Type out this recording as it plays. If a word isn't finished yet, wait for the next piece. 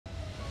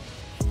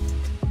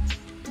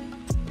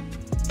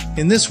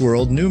In this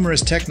world,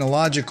 numerous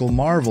technological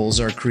marvels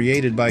are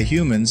created by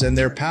humans, and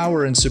their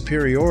power and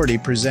superiority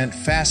present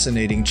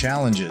fascinating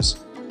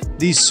challenges.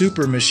 These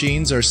super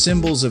machines are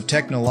symbols of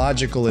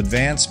technological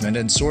advancement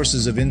and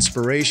sources of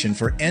inspiration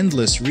for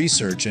endless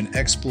research and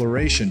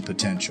exploration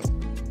potential.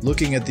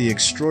 Looking at the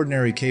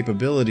extraordinary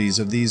capabilities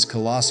of these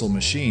colossal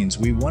machines,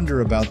 we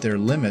wonder about their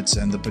limits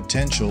and the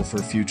potential for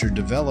future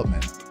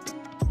development.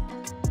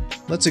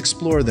 Let's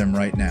explore them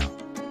right now.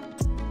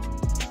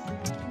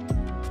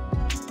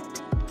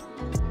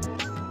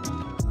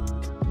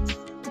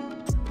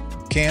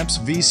 Camp's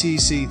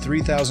VCC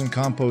 3000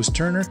 compost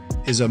turner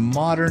is a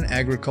modern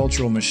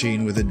agricultural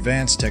machine with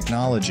advanced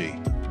technology.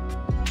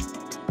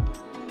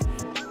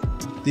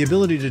 The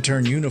ability to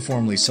turn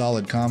uniformly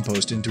solid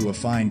compost into a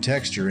fine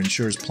texture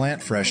ensures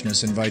plant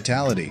freshness and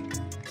vitality.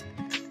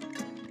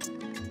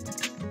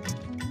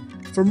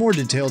 For more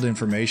detailed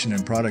information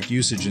and product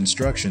usage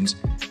instructions,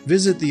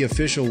 visit the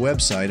official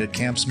website at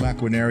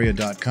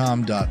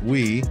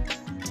campsmaquinaria.com.we.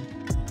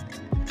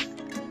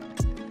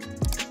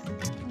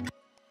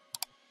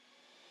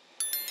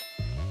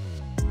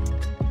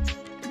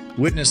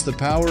 Witness the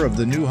power of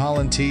the New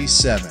Holland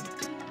T7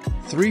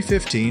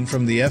 315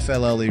 from the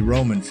FLLE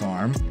Roman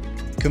farm,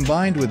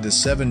 combined with the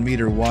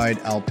 7-meter wide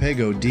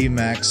Alpego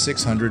D-Max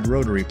 600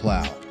 rotary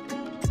plow.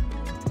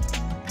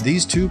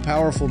 These two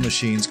powerful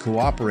machines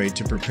cooperate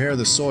to prepare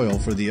the soil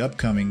for the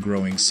upcoming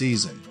growing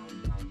season.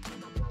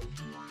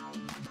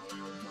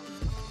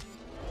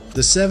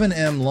 The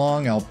 7M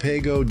long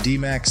Alpego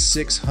D-Max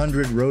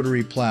 600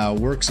 rotary plow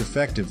works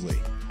effectively,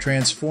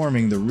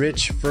 transforming the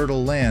rich,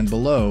 fertile land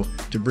below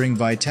to bring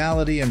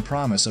vitality and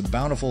promise a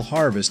bountiful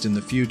harvest in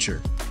the future.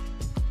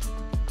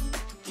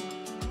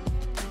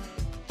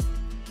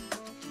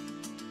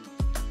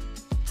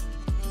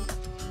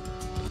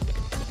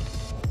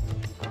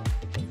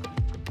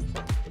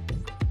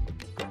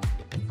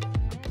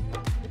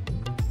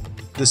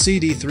 The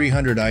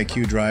CD300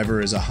 IQ driver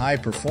is a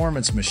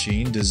high-performance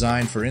machine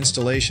designed for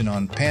installation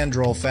on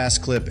Pandrol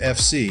Fastclip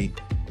FC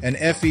and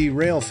FE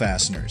rail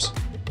fasteners.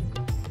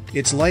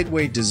 Its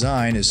lightweight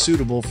design is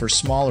suitable for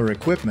smaller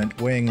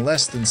equipment weighing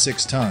less than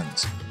 6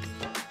 tons.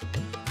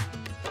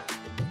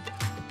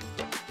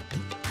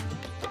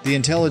 The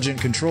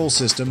intelligent control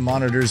system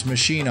monitors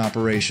machine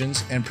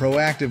operations and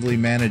proactively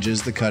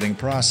manages the cutting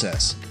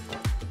process.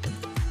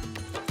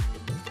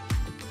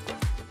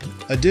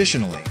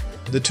 Additionally,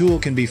 the tool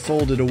can be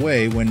folded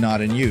away when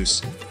not in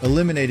use,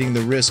 eliminating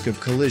the risk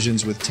of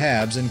collisions with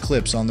tabs and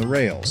clips on the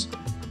rails.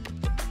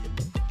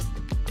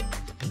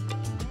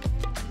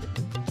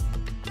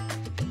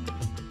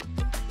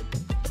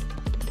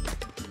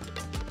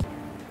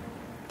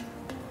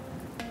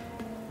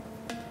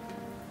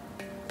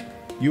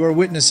 You are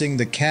witnessing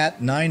the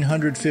CAT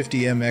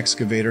 950M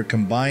excavator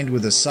combined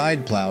with a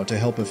side plow to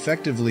help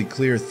effectively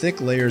clear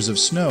thick layers of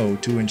snow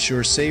to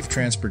ensure safe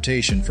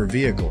transportation for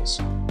vehicles.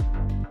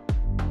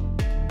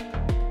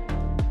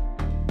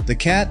 The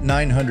CAT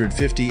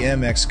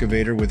 950M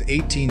excavator with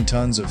 18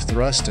 tons of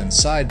thrust and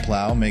side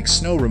plow makes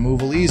snow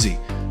removal easy,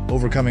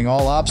 overcoming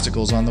all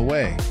obstacles on the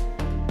way.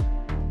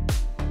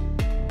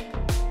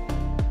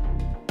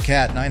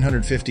 CAT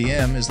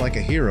 950M is like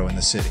a hero in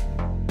the city.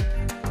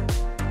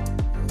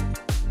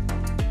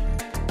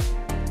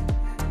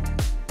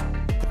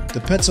 The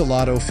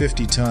Petzolato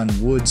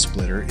 50-ton wood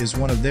splitter is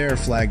one of their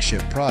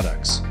flagship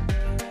products.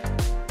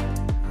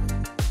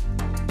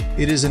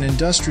 It is an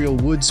industrial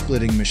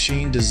wood-splitting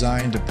machine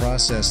designed to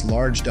process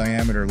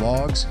large-diameter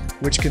logs,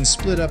 which can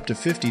split up to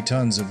 50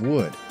 tons of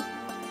wood.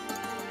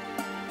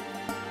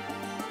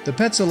 The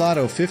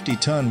Petzolato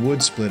 50-ton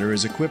wood splitter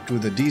is equipped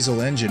with a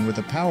diesel engine with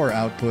a power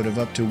output of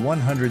up to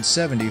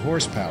 170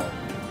 horsepower,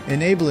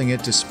 enabling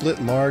it to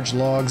split large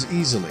logs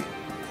easily.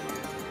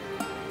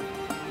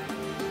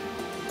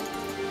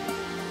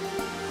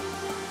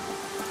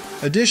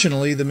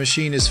 Additionally, the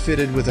machine is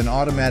fitted with an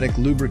automatic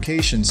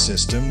lubrication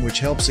system which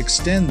helps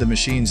extend the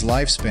machine's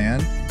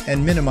lifespan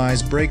and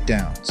minimize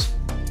breakdowns.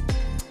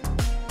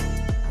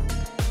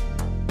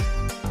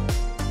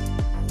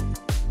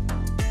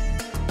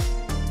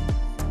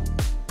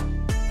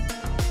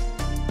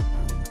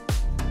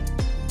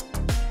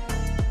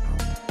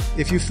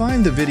 If you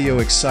find the video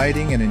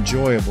exciting and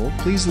enjoyable,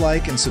 please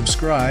like and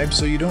subscribe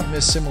so you don't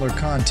miss similar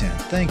content.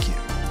 Thank you.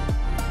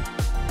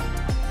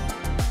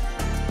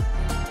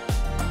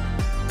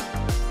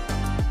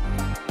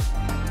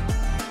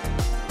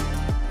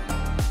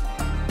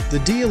 The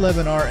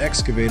D11R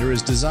excavator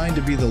is designed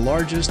to be the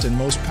largest and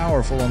most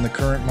powerful on the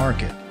current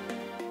market.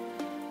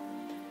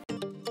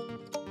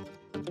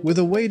 With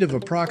a weight of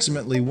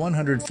approximately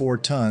 104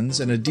 tons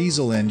and a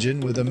diesel engine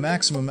with a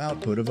maximum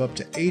output of up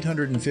to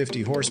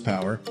 850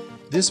 horsepower,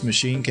 this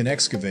machine can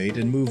excavate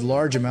and move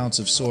large amounts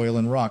of soil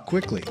and rock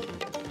quickly.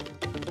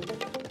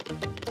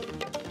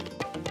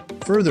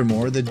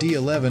 Furthermore, the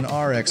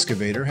D11R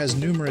excavator has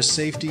numerous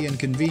safety and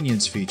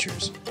convenience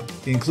features,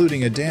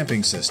 including a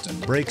damping system,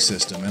 brake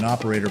system, and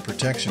operator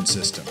protection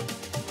system.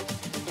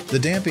 The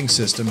damping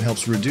system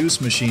helps reduce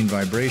machine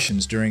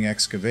vibrations during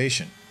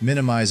excavation,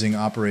 minimizing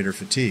operator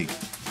fatigue.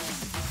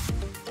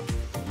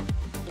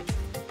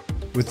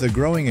 With the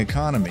growing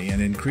economy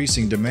and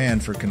increasing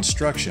demand for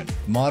construction,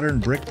 modern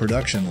brick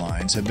production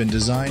lines have been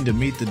designed to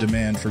meet the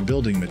demand for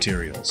building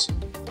materials.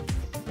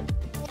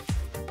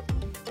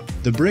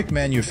 The brick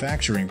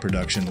manufacturing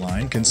production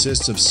line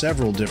consists of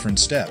several different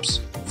steps.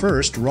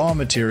 First, raw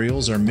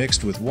materials are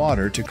mixed with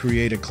water to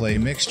create a clay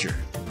mixture.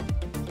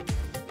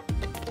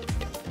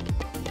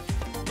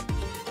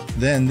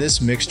 Then this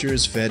mixture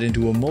is fed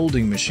into a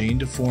molding machine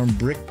to form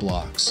brick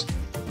blocks.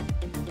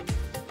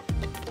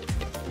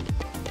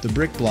 The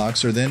brick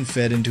blocks are then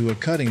fed into a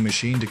cutting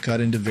machine to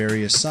cut into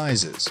various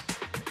sizes.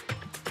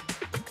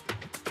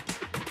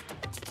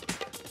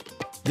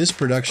 This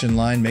production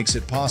line makes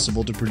it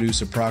possible to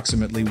produce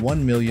approximately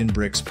 1 million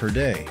bricks per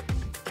day.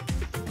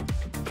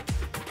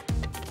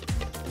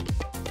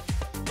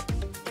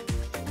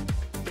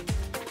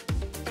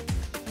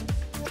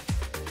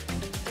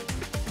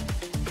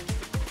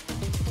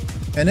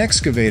 An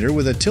excavator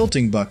with a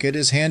tilting bucket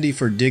is handy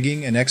for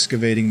digging and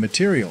excavating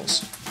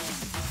materials.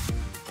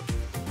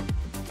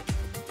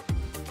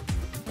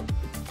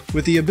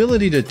 With the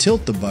ability to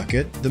tilt the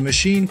bucket, the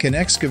machine can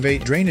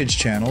excavate drainage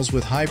channels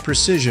with high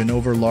precision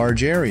over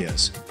large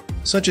areas,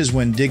 such as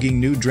when digging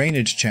new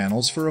drainage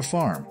channels for a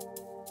farm.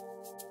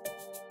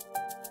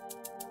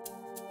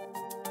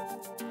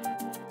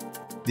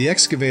 The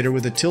excavator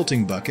with a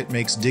tilting bucket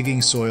makes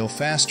digging soil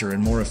faster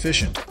and more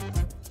efficient.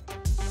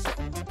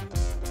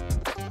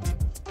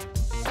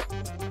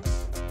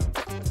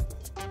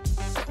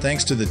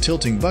 Thanks to the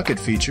tilting bucket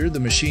feature, the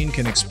machine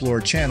can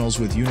explore channels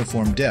with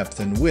uniform depth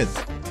and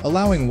width,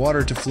 allowing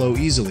water to flow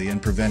easily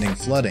and preventing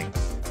flooding.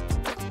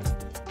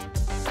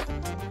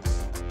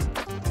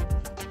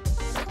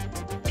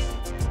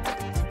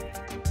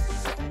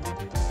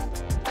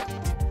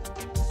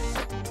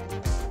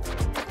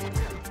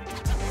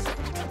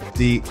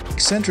 The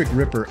eccentric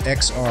ripper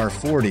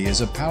XR40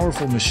 is a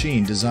powerful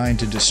machine designed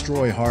to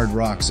destroy hard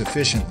rocks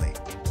efficiently.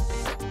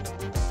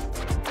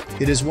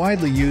 It is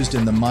widely used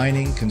in the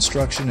mining,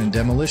 construction, and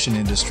demolition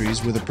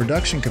industries with a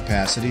production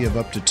capacity of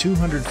up to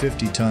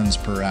 250 tons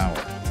per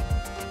hour.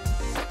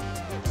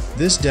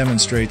 This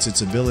demonstrates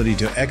its ability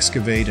to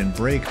excavate and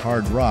break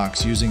hard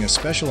rocks using a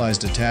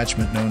specialized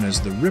attachment known as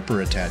the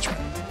ripper attachment,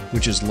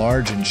 which is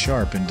large and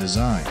sharp in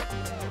design.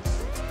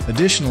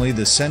 Additionally,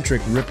 the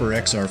eccentric ripper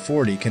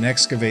XR40 can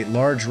excavate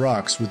large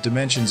rocks with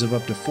dimensions of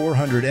up to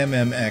 400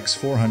 mm x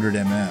 400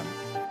 mm.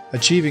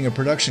 Achieving a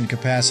production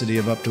capacity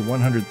of up to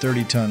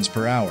 130 tons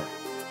per hour.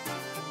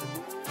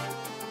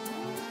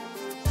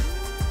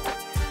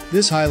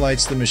 This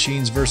highlights the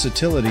machine's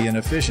versatility and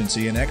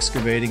efficiency in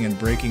excavating and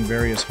breaking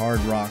various hard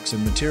rocks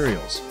and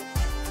materials.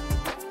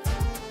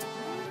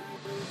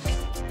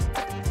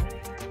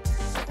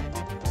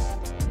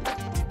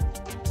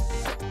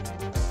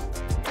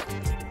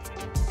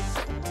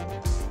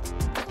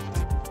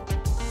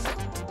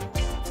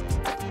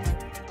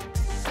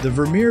 The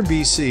Vermeer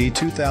BC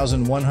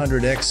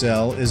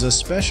 2100XL is a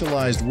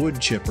specialized wood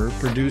chipper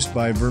produced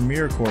by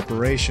Vermeer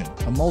Corporation,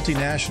 a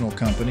multinational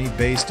company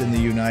based in the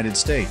United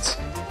States.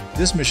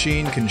 This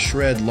machine can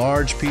shred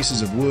large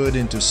pieces of wood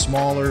into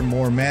smaller,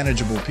 more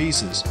manageable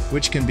pieces,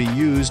 which can be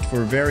used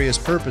for various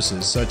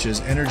purposes such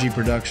as energy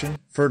production,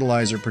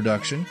 fertilizer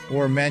production,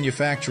 or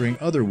manufacturing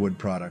other wood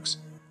products.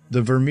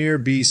 The Vermeer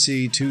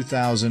BC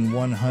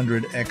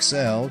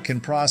 2100XL can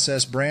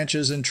process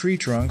branches and tree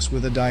trunks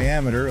with a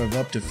diameter of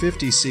up to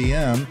 50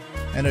 cm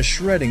and a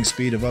shredding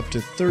speed of up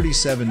to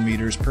 37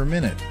 meters per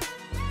minute.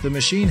 The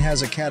machine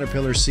has a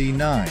Caterpillar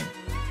C9,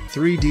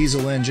 3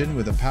 diesel engine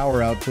with a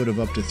power output of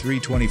up to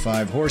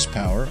 325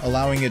 horsepower,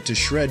 allowing it to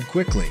shred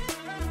quickly.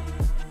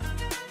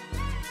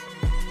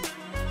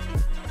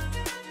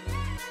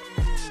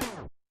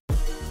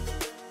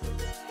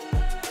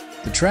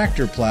 The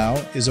tractor plow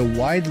is a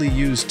widely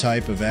used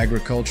type of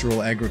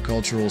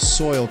agricultural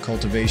soil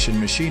cultivation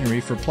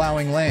machinery for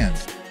plowing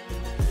land.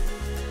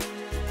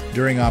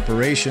 During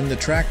operation, the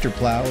tractor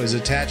plow is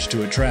attached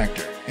to a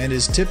tractor and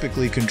is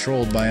typically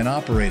controlled by an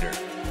operator.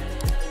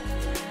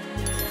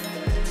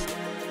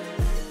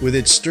 With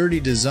its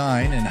sturdy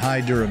design and high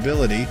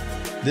durability,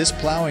 this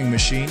plowing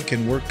machine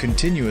can work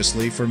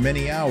continuously for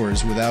many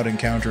hours without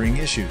encountering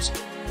issues.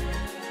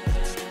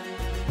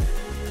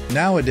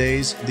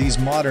 Nowadays, these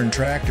modern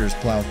tractors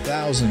plow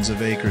thousands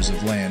of acres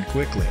of land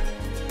quickly.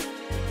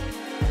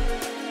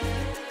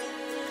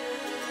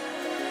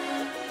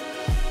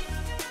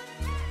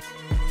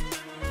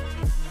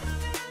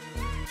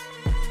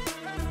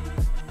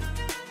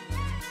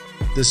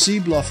 The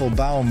Seebluffel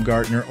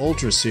Baumgartner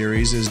Ultra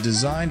Series is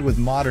designed with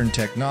modern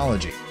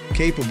technology,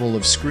 capable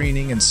of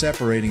screening and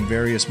separating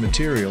various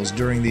materials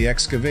during the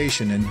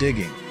excavation and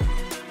digging.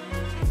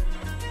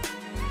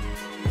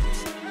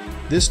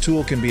 This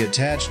tool can be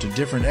attached to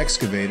different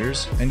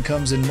excavators and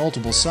comes in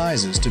multiple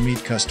sizes to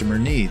meet customer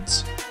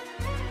needs.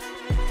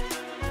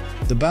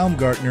 The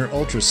Baumgartner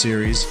Ultra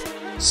Series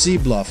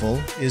Seebluffel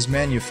is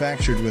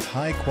manufactured with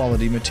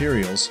high-quality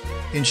materials,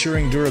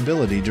 ensuring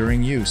durability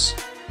during use.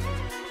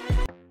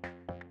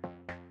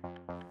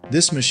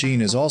 This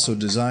machine is also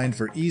designed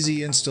for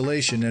easy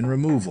installation and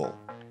removal,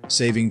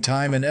 saving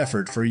time and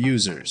effort for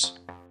users.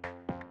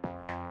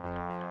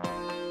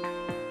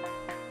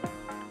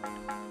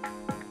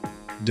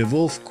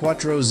 DeWolf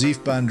Quattro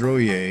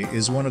Siefbandrouille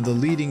is one of the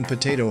leading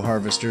potato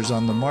harvesters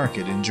on the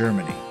market in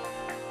Germany.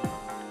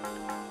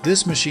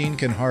 This machine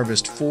can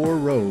harvest 4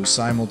 rows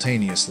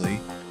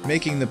simultaneously,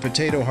 making the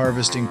potato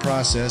harvesting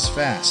process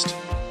fast.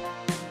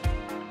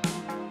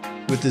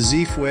 With the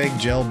Siefweg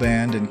gel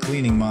band and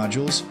cleaning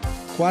modules,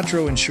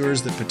 Quattro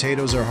ensures that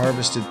potatoes are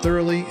harvested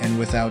thoroughly and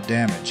without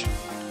damage.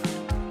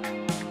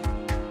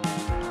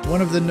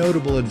 One of the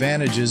notable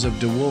advantages of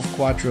DeWolf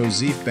Quattro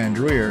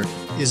Siefbandrouille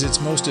is its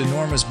most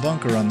enormous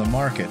bunker on the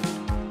market,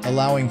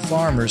 allowing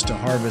farmers to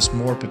harvest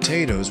more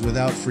potatoes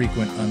without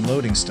frequent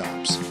unloading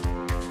stops.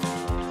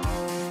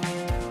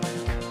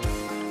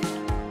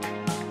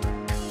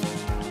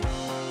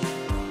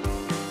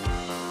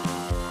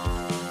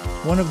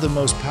 One of the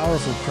most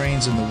powerful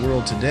cranes in the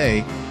world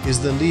today is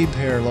the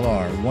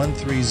unparalleled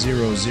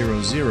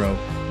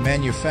 13000,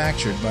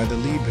 manufactured by the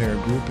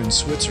Liebherr Group in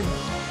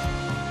Switzerland.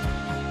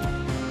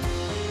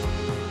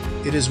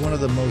 It is one of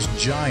the most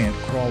giant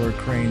crawler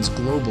cranes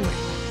globally,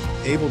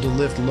 able to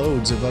lift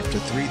loads of up to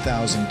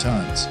 3,000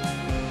 tons.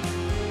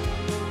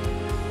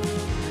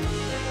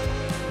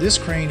 This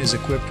crane is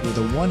equipped with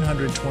a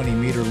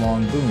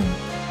 120-meter-long boom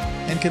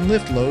and can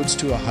lift loads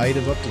to a height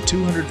of up to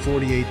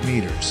 248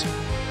 meters.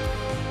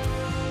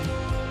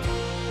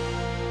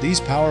 These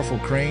powerful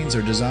cranes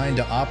are designed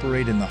to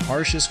operate in the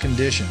harshest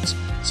conditions,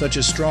 such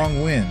as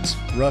strong winds,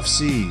 rough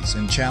seas,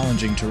 and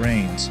challenging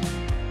terrains.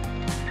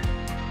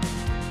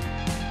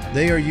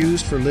 They are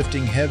used for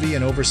lifting heavy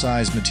and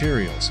oversized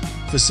materials,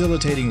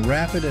 facilitating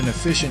rapid and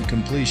efficient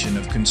completion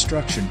of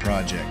construction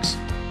projects.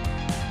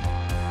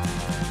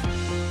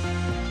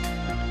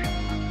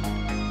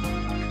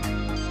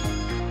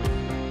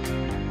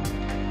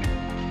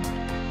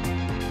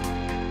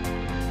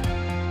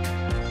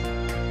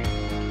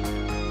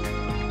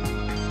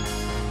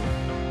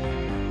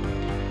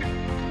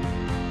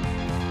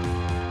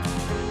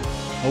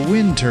 A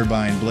wind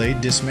turbine blade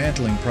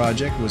dismantling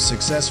project was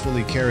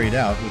successfully carried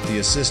out with the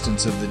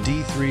assistance of the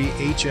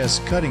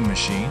D3HS cutting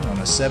machine on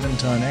a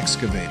 7-ton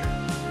excavator.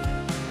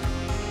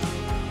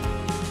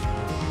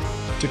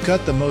 To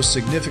cut the most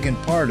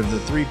significant part of the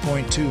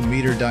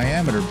 3.2-meter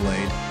diameter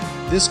blade,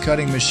 this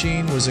cutting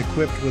machine was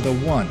equipped with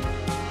a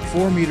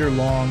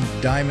 4-meter-long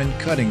diamond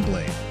cutting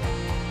blade.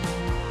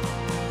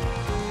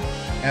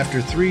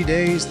 After 3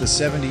 days, the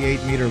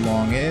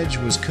 78-meter-long edge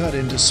was cut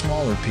into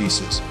smaller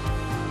pieces.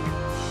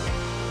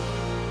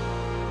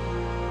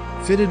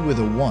 Fitted with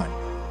a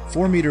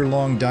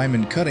 4-meter-long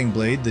diamond cutting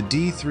blade, the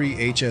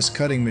D3HS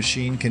cutting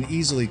machine can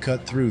easily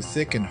cut through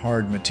thick and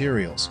hard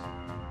materials.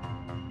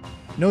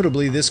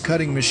 Notably, this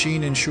cutting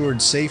machine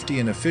ensured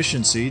safety and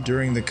efficiency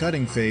during the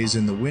cutting phase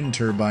in the wind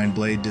turbine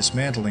blade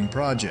dismantling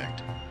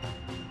project.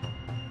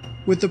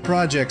 With the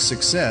project's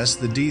success,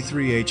 the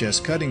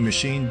D3HS cutting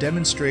machine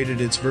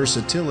demonstrated its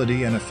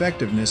versatility and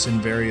effectiveness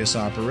in various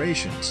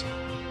operations.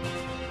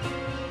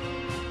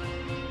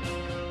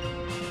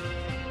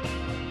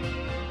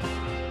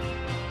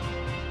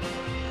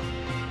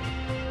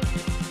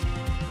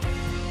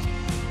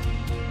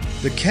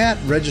 The CAT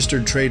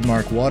registered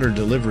trademark water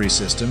delivery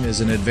system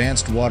is an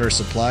advanced water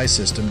supply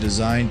system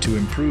designed to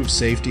improve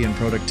safety and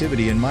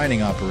productivity in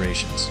mining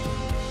operations.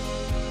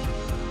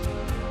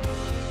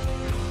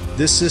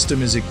 This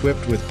system is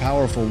equipped with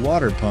powerful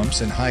water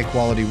pumps and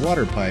high-quality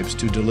water pipes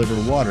to deliver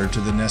water to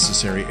the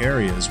necessary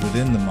areas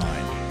within the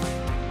mine.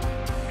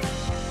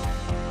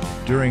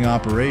 During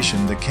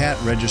operation, the CAT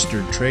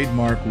registered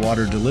trademark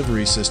water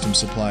delivery system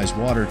supplies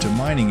water to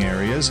mining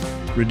areas,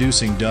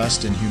 reducing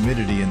dust and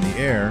humidity in the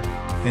air,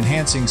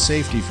 enhancing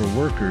safety for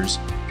workers,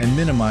 and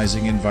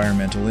minimizing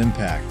environmental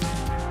impact.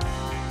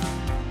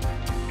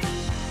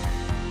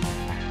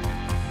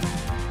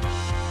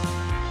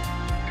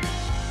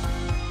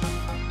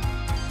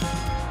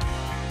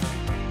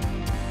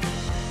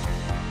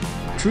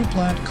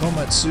 TruPlant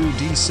Komatsu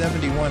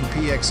D71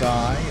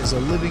 PXI is a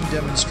living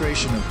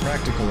demonstration of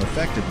practical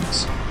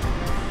effectiveness.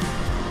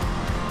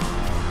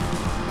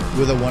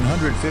 With a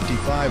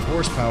 155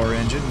 horsepower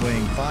engine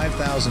weighing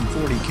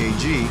 5,040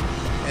 kg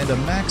and a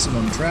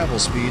maximum travel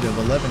speed of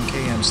 11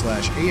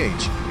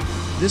 km/h,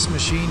 this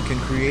machine can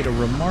create a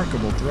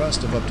remarkable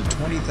thrust of up to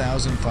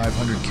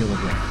 20,500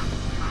 kilograms.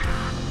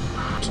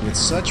 With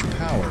such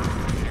power,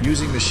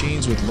 using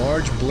machines with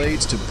large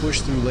blades to push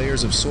through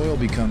layers of soil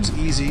becomes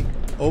easy,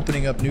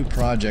 opening up new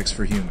projects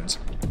for humans.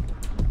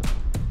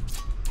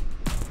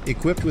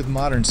 Equipped with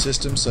modern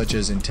systems such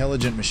as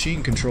Intelligent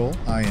Machine Control,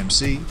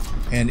 IMC,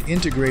 and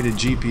integrated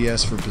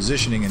GPS for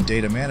positioning and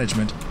data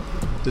management,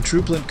 the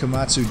TruPlant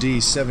Komatsu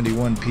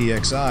D71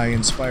 PXI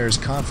inspires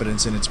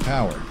confidence in its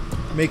power,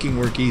 making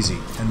work easy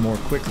and more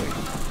quickly.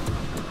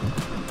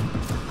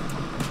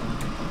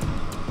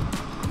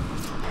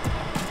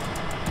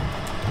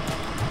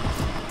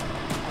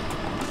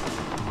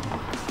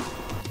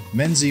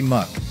 Menzi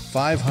Muck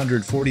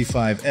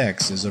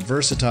 545X is a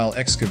versatile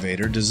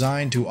excavator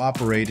designed to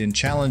operate in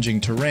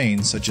challenging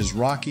terrain such as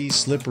rocky,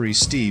 slippery,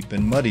 steep,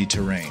 and muddy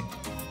terrain.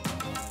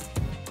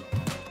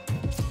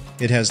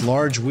 It has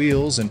large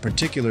wheels and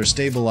particular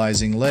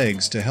stabilizing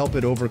legs to help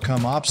it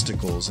overcome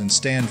obstacles and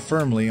stand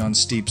firmly on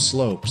steep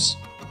slopes.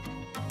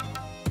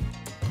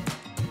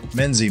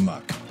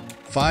 Menzimuck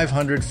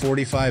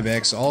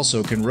 545X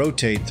also can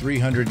rotate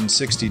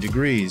 360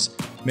 degrees,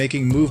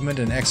 making movement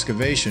and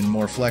excavation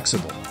more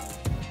flexible.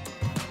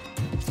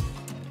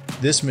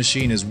 This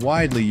machine is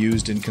widely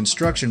used in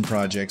construction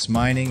projects,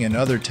 mining, and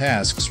other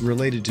tasks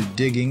related to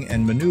digging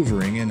and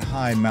maneuvering in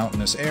high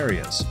mountainous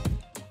areas.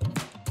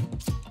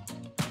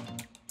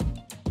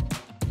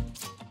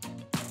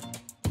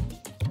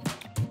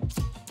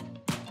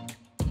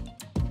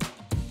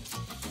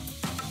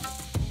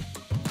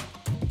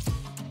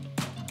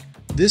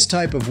 This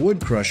type of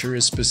wood crusher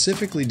is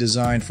specifically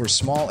designed for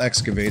small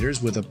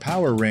excavators with a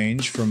power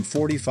range from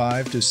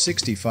 45 to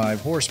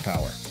 65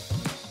 horsepower.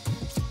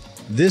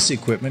 This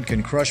equipment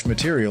can crush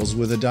materials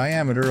with a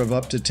diameter of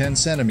up to 10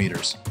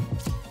 centimeters.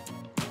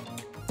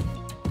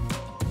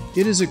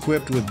 It is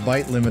equipped with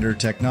bite limiter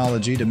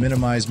technology to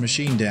minimize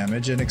machine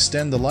damage and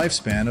extend the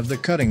lifespan of the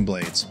cutting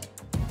blades.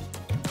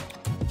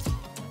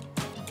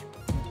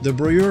 The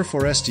Breuer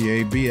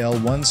Forestier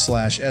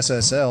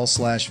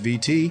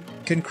BL1/SSL/VT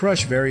can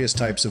crush various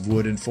types of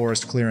wood in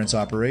forest clearance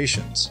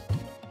operations.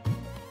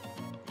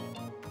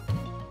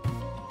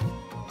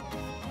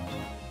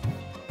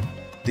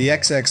 The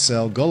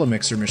XXL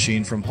Gullimixer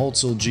machine from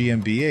Holzel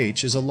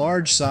GmbH is a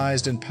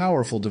large-sized and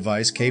powerful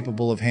device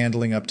capable of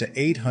handling up to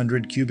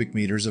 800 cubic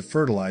meters of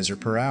fertilizer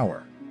per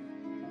hour.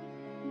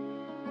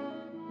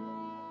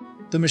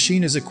 The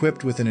machine is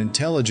equipped with an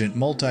intelligent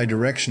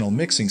multi-directional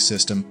mixing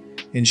system,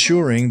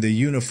 ensuring the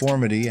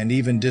uniformity and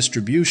even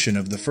distribution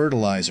of the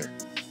fertilizer.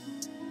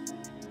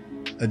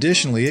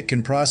 Additionally, it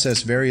can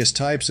process various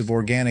types of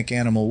organic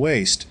animal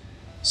waste,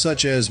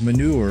 such as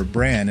manure,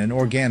 bran, and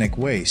organic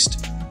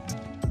waste.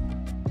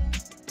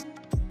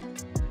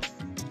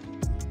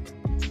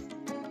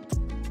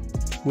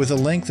 With a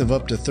length of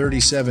up to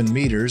 37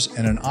 meters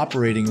and an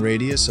operating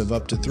radius of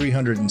up to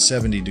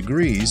 370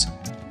 degrees,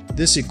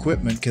 this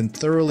equipment can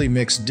thoroughly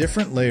mix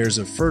different layers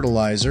of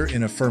fertilizer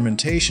in a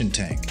fermentation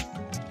tank,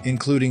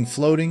 including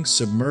floating,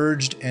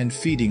 submerged, and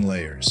feeding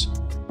layers.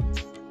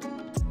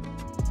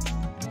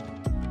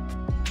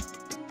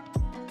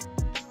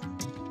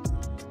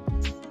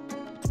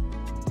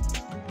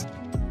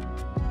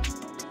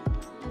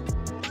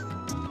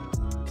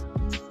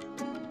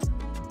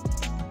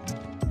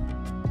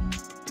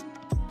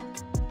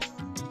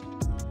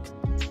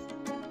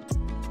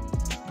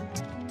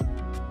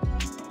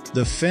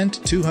 The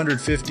Fendt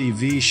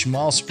 250V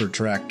Schmalsper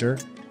tractor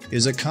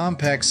is a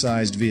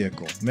compact-sized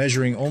vehicle,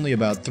 measuring only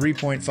about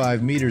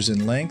 3.5 meters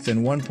in length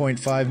and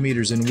 1.5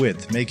 meters in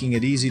width, making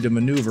it easy to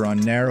maneuver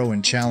on narrow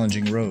and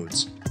challenging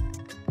roads.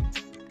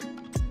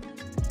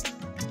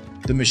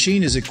 The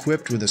machine is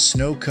equipped with a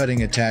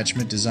snow-cutting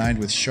attachment designed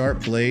with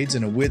sharp blades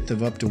and a width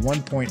of up to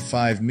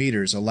 1.5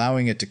 meters,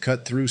 allowing it to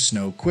cut through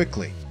snow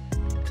quickly.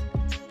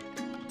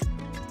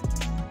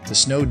 The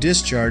snow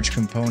discharge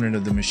component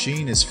of the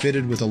machine is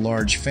fitted with a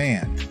large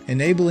fan,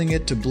 enabling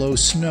it to blow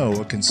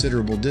snow a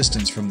considerable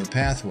distance from the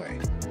pathway.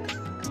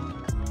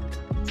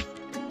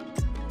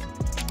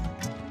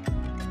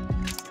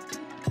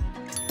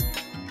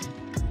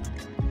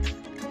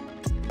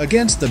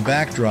 Against the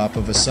backdrop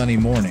of a sunny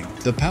morning,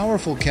 the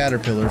powerful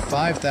Caterpillar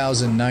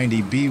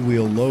 5090B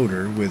wheel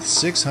loader with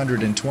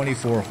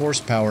 624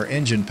 horsepower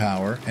engine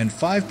power and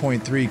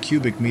 5.3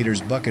 cubic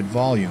meters bucket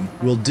volume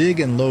will dig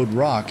and load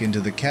rock into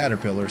the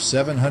Caterpillar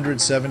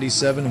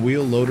 777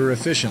 wheel loader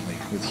efficiently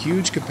with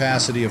huge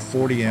capacity of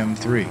 40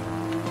 m3.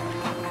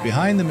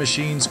 Behind the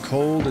machine's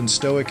cold and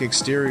stoic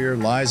exterior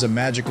lies a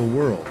magical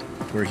world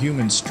where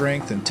human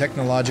strength and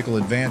technological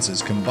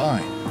advances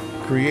combine,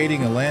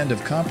 creating a land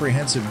of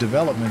comprehensive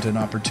development and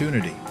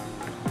opportunity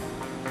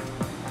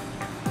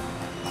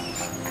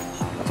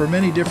for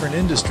many different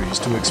industries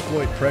to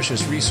exploit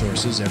precious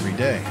resources every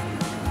day.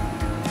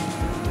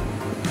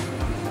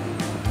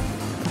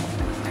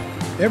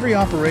 Every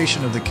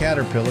operation of the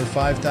Caterpillar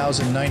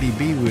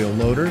 5090B wheel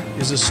loader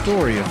is a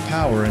story of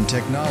power and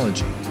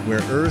technology,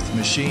 where earth,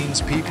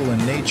 machines, people,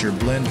 and nature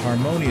blend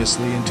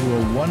harmoniously into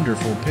a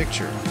wonderful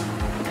picture.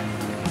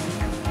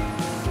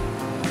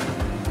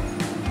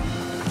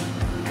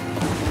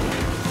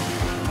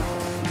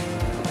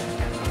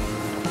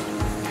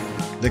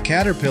 The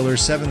Caterpillar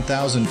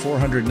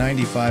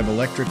 7495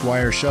 electric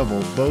wire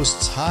shovel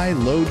boasts high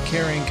load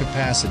carrying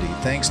capacity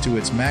thanks to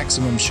its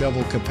maximum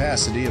shovel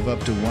capacity of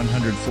up to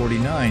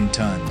 149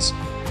 tons.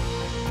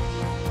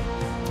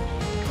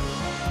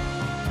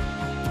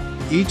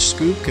 Each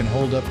scoop can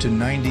hold up to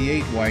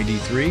 98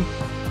 YD3.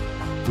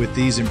 With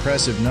these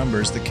impressive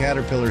numbers, the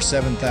Caterpillar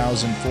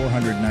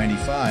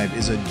 7495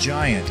 is a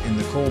giant in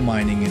the coal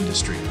mining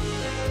industry.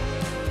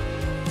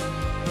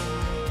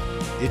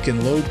 It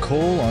can load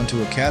coal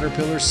onto a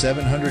Caterpillar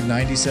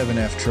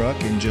 797F truck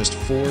in just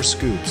 4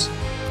 scoops.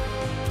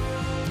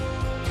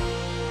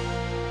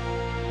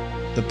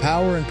 The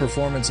power and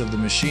performance of the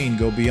machine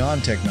go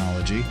beyond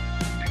technology,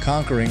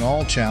 conquering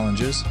all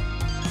challenges.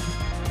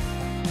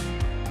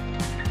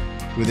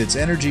 With its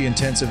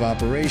energy-intensive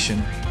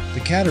operation, The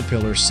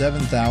Caterpillar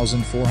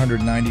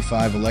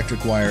 7495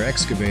 electric wire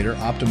excavator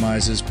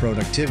optimizes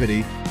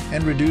productivity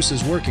and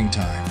reduces working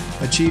time,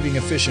 achieving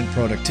efficient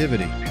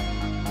productivity.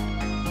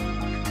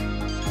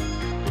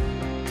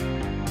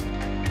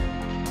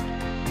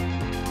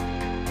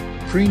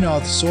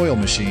 Synchronized soil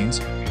machines,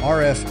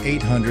 RF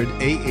 800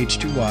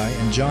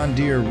 AH2I and John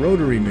Deere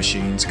rotary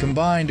machines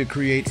combine to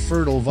create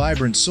fertile,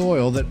 vibrant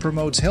soil that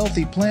promotes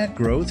healthy plant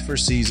growth for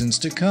seasons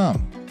to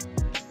come.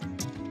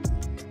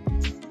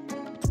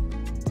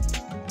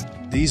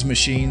 These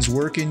machines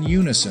work in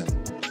unison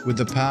with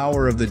the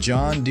power of the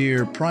John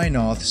Deere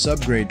prowess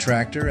subgrade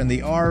tractor and the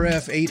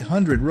RF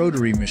 800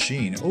 rotary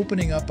machine,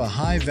 opening up a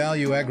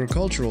high-value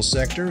agricultural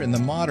sector in the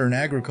modern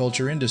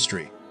agriculture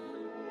industry.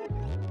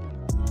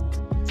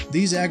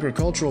 These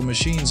agricultural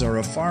machines are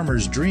a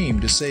farmer's dream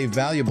to save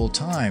valuable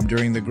time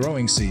during the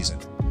growing season.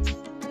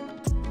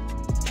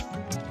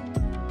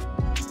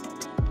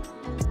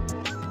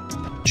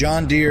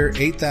 John Deere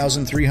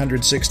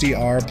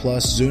 8360R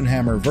Plus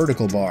Zunhammer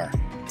vertical bar.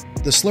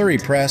 The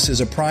slurry press is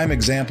a prime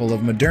example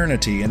of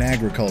modernity in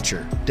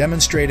agriculture,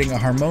 demonstrating a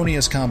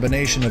harmonious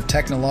combination of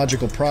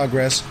technological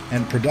progress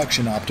and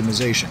production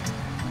optimization.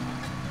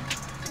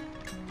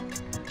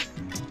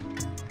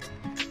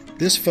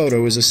 This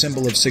photo is a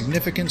symbol of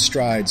significant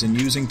strides in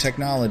using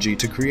technology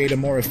to create a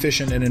more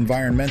efficient and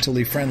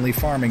environmentally friendly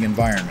farming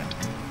environment.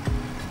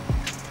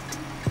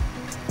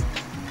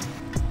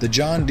 The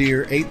John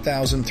Deere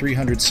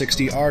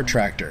 8360R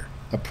tractor,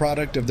 a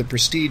product of the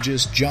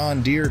prestigious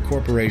John Deere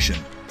Corporation,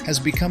 has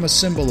become a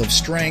symbol of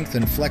strength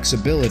and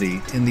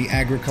flexibility in the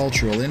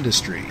agricultural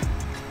industry.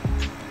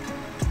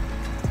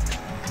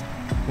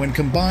 When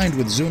combined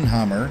with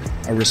Zunhammer,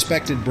 a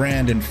respected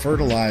brand in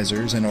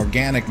fertilizers and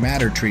organic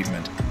matter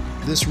treatment,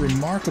 this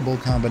remarkable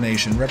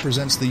combination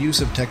represents the use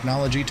of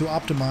technology to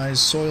optimize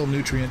soil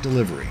nutrient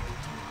delivery.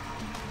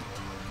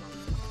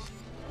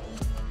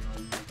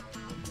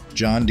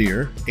 John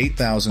Deere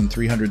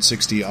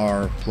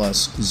 8360R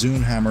Plus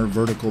Zunhammer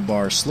vertical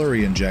bar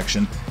slurry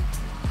injection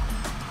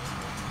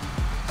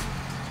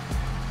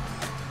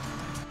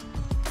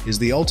is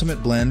the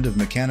ultimate blend of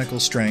mechanical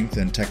strength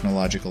and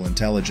technological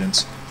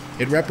intelligence.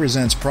 It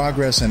represents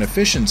progress and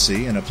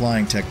efficiency in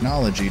applying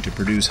technology to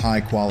produce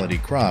high-quality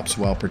crops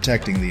while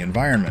protecting the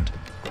environment.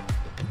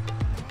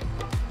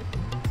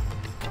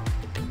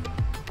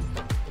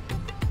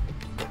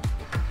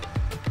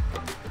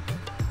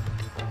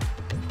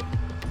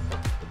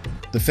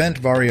 The Fendt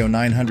Vario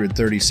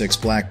 936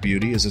 Black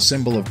Beauty is a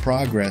symbol of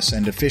progress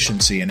and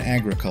efficiency in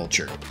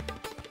agriculture.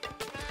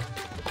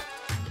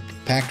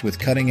 Packed with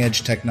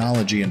cutting-edge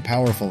technology and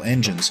powerful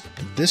engines,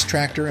 this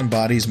tractor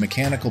embodies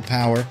mechanical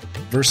power,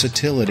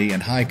 versatility,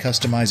 and high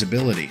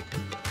customizability.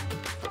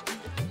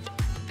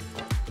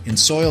 In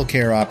soil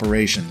care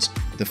operations,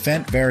 the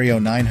Fendt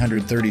Vario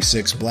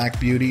 936 Black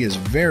Beauty is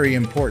very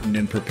important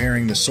in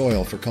preparing the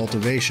soil for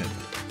cultivation.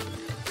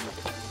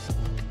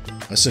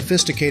 A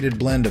sophisticated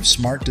blend of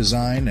smart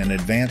design and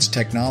advanced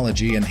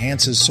technology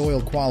enhances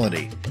soil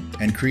quality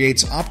and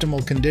creates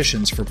optimal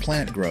conditions for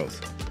plant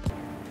growth.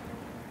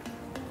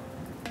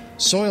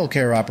 Soil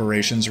care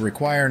operations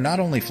require not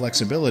only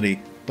flexibility,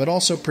 but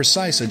also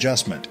precise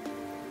adjustment.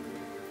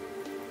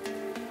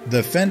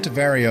 The Fendt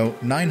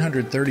Vario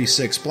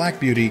 936 Black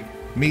Beauty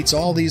meets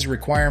all these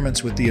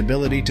requirements with the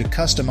ability to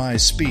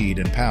customize speed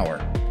and power.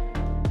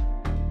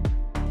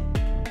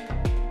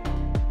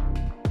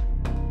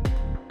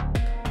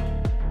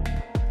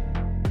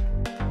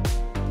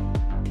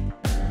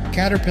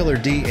 Caterpillar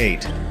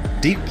D8.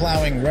 Deep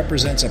plowing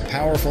represents a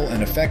powerful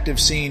and effective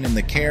scene in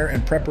the care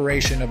and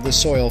preparation of the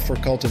soil for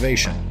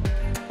cultivation.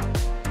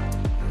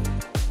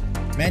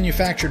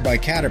 Manufactured by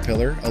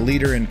Caterpillar, a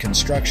leader in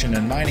construction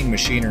and mining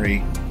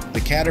machinery, the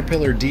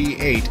Caterpillar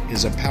D8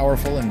 is a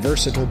powerful and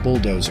versatile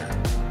bulldozer.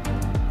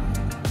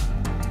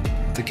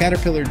 The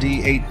Caterpillar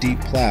D8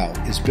 Deep Plow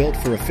is built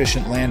for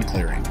efficient land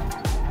clearing.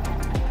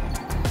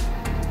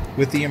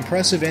 With the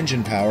impressive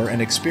engine power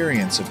and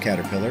experience of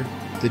Caterpillar,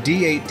 the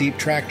D8 Deep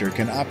Tractor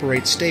can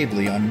operate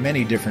stably on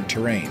many different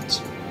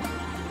terrains.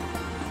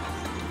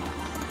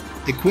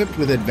 Equipped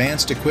with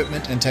advanced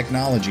equipment and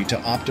technology to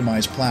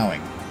optimize plowing,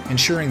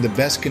 ensuring the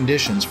best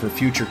conditions for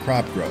future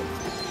crop growth.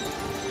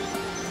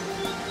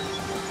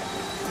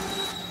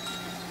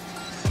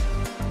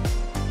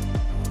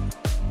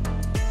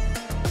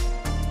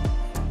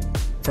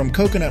 From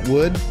coconut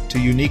wood to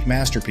unique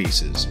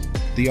masterpieces,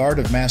 the art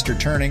of master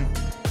turning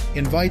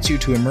invites you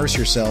to immerse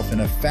yourself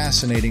in a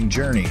fascinating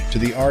journey to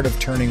the art of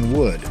turning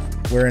wood,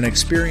 where an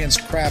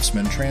experienced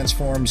craftsman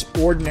transforms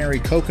ordinary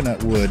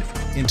coconut wood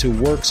into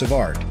works of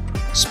art,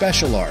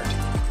 special art.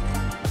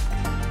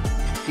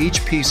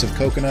 Each piece of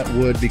coconut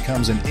wood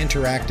becomes an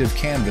interactive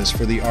canvas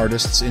for the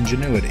artist's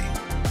ingenuity.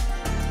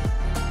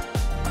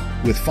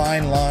 With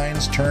fine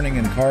lines, turning,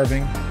 and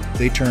carving,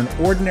 they turn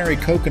ordinary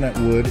coconut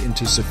wood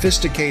into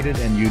sophisticated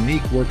and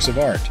unique works of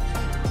art.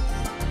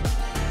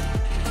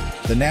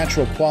 The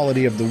natural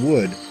quality of the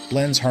wood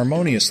blends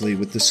harmoniously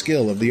with the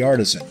skill of the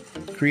artisan,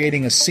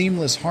 creating a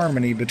seamless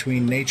harmony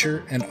between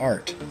nature and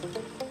art.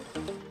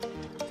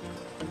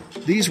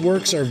 These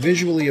works are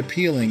visually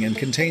appealing and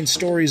contain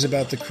stories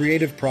about the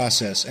creative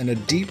process and a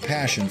deep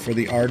passion for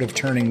the art of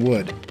turning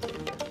wood.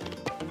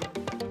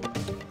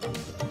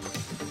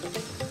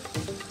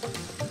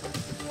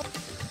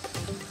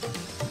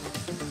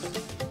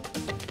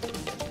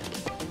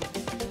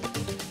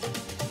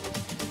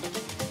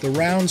 The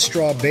round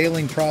straw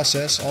baling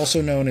process,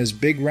 also known as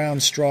big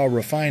round straw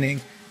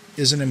refining,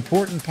 is an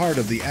important part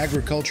of the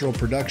agricultural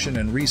production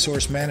and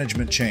resource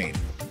management chain.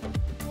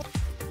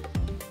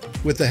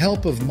 With the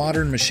help of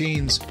modern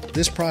machines,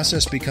 this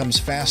process becomes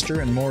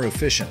faster and more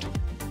efficient.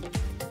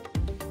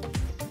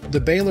 The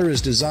baler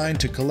is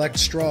designed to collect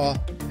straw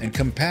and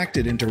compact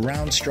it into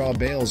round straw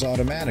bales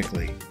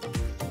automatically.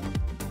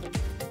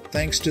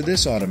 Thanks to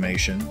this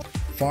automation,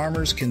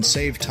 farmers can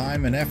save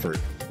time and effort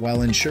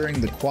while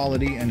ensuring the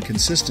quality and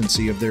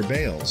consistency of their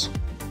bales.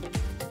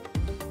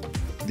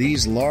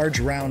 These large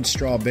round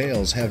straw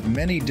bales have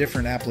many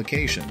different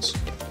applications.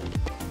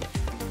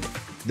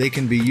 They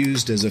can be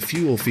used as a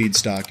fuel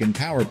feedstock in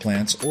power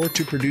plants or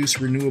to produce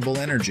renewable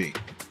energy.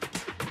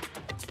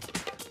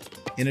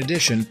 In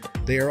addition,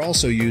 they are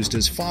also used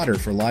as fodder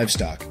for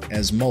livestock,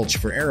 as mulch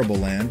for arable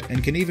land,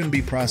 and can even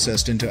be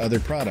processed into other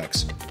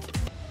products.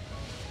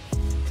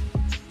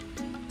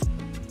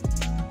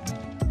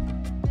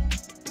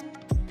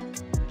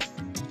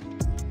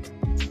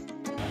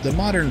 The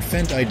modern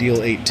Fendt Ideal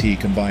 8T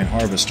combine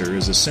harvester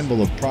is a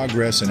symbol of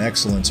progress and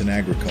excellence in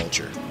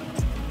agriculture.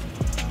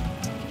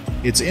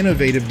 Its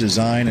innovative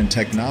design and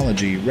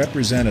technology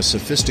represent a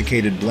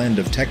sophisticated blend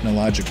of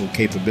technological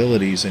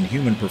capabilities and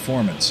human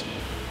performance.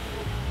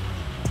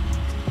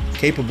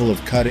 Capable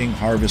of cutting,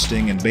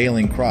 harvesting, and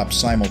baling crops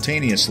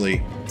simultaneously,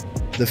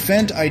 the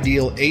Fendt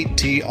Ideal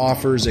 8T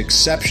offers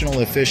exceptional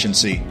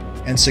efficiency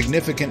and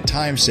significant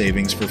time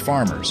savings for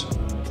farmers.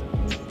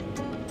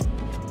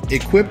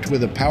 Equipped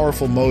with a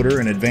powerful motor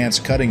and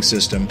advanced cutting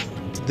system,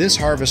 this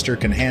harvester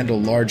can handle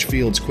large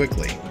fields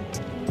quickly.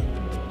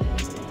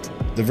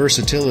 The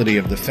versatility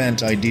of the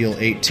Fendt Ideal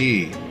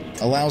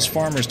 8T allows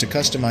farmers to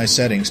customize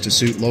settings to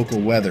suit local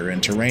weather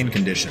and terrain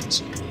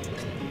conditions.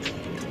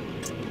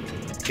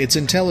 Its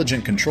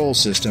intelligent control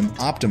system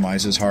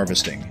optimizes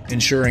harvesting,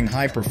 ensuring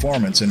high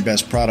performance and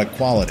best product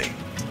quality.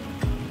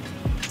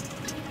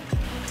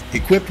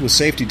 Equipped with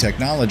safety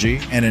technology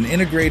and an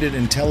integrated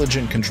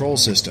intelligent control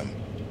system,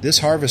 this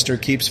harvester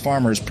keeps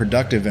farmers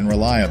productive and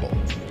reliable.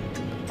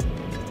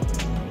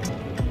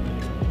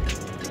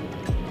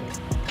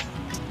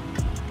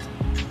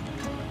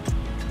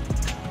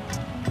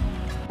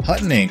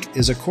 Hutton Inc.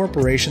 is a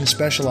corporation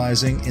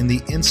specializing in the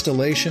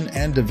installation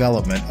and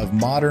development of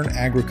modern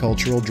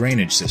agricultural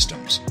drainage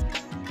systems.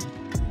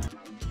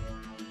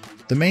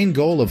 The main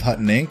goal of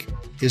Hutton Inc.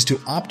 is to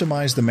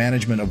optimize the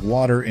management of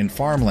water in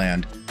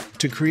farmland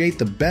to create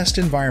the best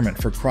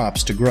environment for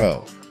crops to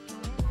grow.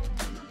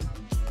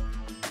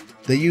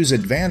 They use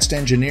advanced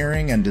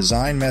engineering and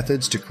design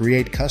methods to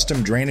create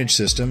custom drainage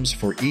systems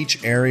for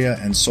each area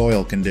and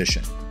soil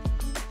condition.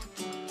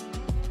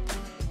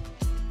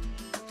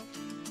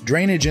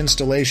 Drainage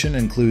installation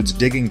includes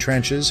digging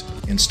trenches,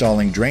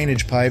 installing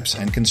drainage pipes,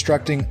 and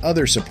constructing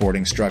other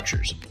supporting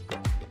structures.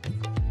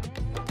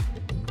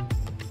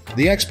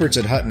 The experts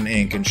at Hutton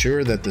Inc.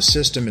 ensure that the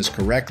system is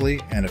correctly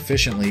and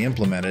efficiently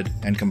implemented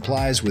and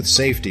complies with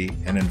safety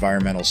and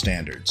environmental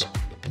standards.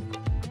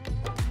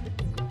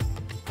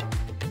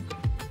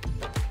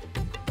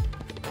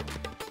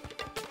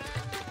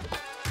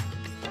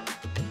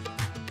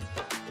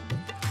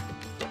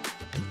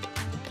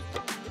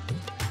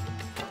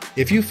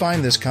 If you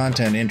find this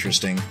content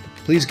interesting,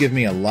 please give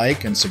me a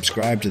like and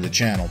subscribe to the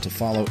channel to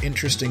follow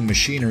interesting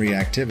machinery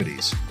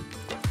activities.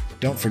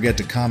 Don't forget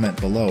to comment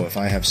below if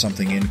I have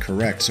something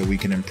incorrect so we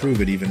can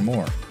improve it even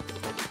more.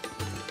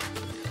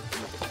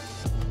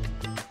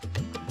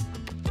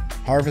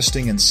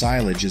 Harvesting and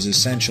silage is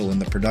essential in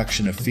the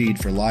production of feed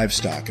for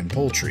livestock and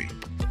poultry,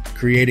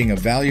 creating a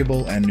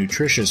valuable and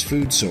nutritious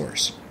food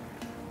source.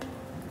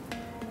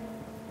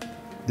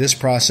 This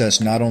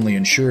process not only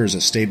ensures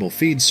a stable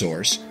feed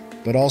source,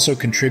 but also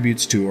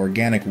contributes to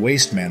organic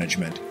waste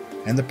management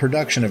and the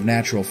production of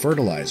natural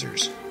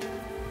fertilizers.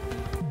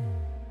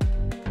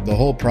 The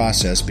whole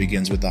process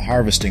begins with the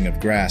harvesting of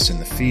grass in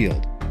the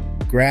field.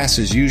 Grass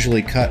is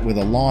usually cut with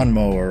a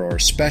lawnmower or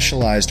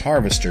specialized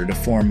harvester to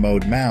form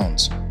mowed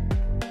mounds.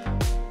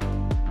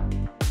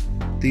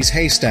 These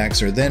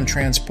haystacks are then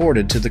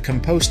transported to the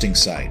composting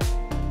site.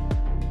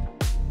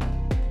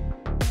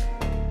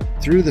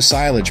 Through the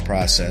silage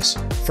process,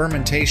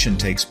 fermentation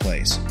takes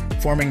place,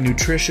 forming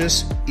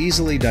nutritious,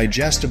 easily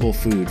digestible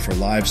food for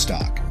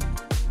livestock.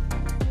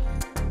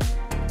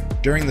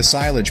 During the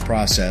silage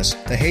process,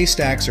 the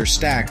haystacks are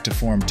stacked to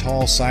form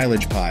tall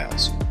silage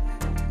piles.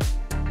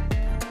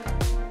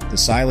 The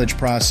silage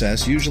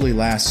process usually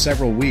lasts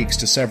several weeks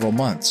to several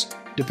months,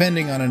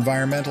 depending on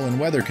environmental and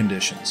weather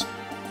conditions.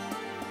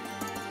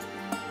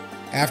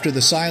 After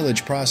the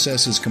silage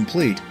process is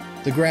complete,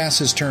 the grass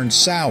has turned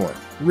sour,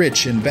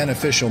 rich in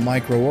beneficial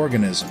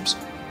microorganisms.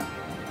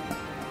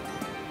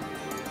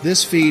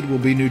 This feed will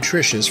be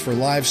nutritious for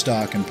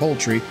livestock and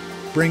poultry,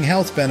 bring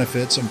health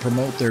benefits, and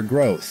promote their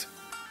growth.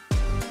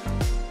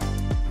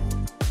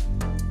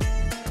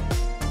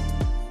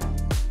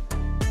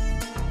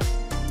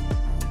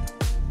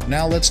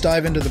 Now let's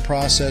dive into the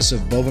process of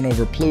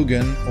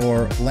bovenoverploegen,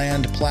 or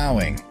land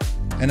plowing,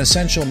 an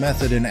essential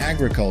method in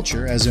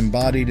agriculture as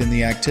embodied in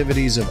the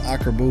activities of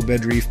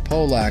Akarbou-Bedrif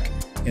Polak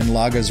in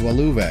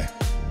Lagazwaluve.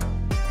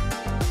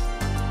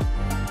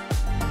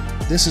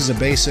 This is a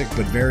basic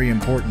but very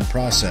important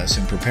process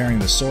in preparing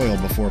the soil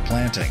before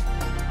planting.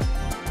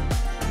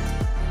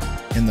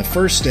 In the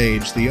first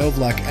stage, the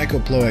Ovlak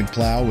Ekoploeg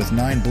plow with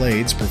 9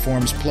 blades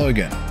performs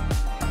ploegen.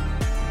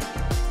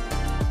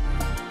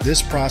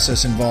 This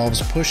process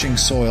involves pushing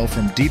soil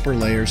from deeper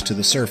layers to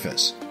the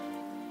surface.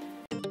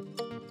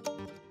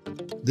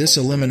 This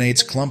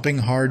eliminates clumping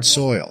hard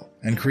soil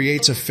and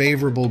creates a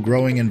favorable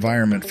growing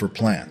environment for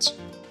plants.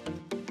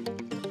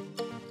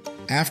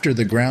 After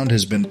the ground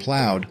has been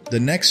plowed, the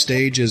next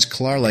stage is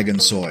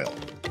klarleggen soil,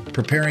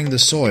 preparing the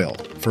soil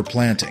for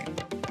planting.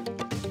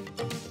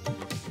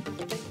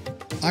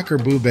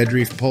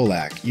 Akarbou-Bedrif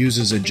Polak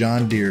uses a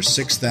John Deere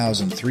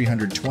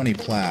 6320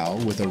 plow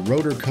with a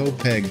rotor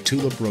co-peg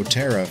Tulip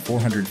Rotera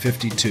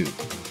 452,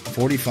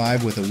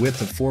 45 with a width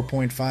of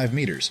 4.5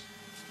 meters.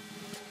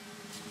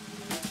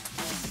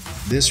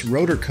 This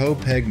rotor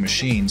co-peg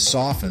machine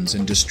softens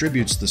and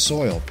distributes the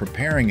soil,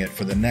 preparing it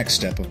for the next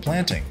step of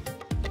planting.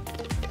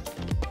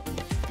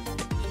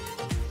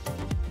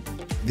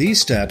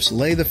 These steps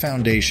lay the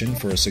foundation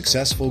for a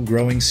successful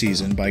growing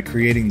season by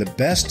creating the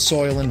best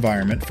soil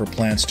environment for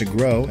plants to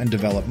grow and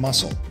develop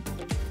muscle.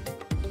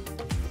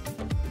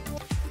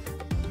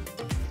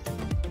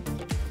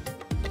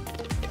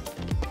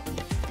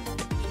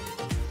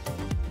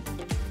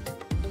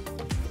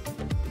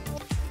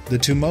 The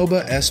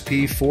Tumoba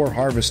SP4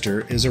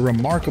 harvester is a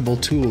remarkable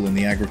tool in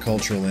the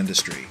agricultural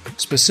industry,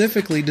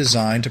 specifically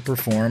designed to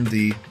perform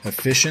the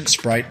efficient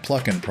sprite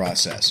plucking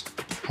process,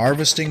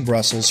 harvesting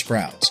Brussels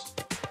sprouts.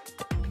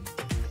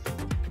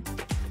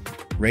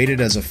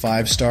 Rated as a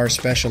 5-star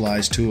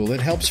specialized tool,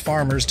 it helps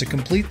farmers to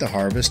complete the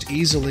harvest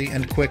easily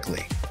and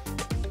quickly.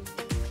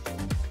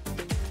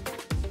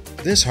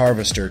 This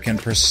harvester can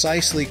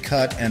precisely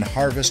cut and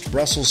harvest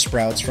Brussels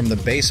sprouts from the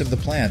base of the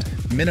plant,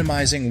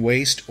 minimizing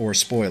waste or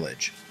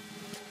spoilage.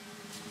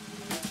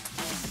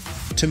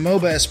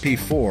 Tumoba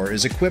SP4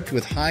 is equipped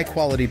with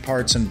high-quality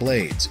parts and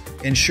blades,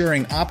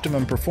 ensuring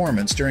optimum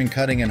performance during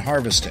cutting and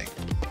harvesting.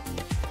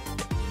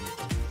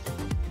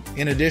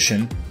 In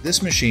addition,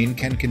 this machine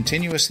can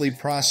continuously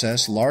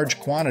process large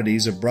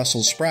quantities of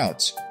Brussels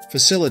sprouts,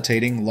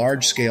 facilitating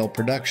large-scale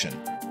production.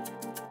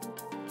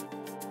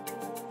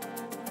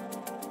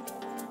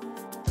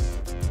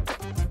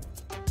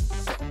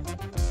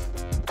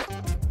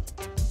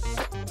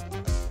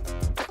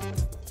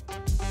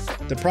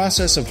 The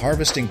process of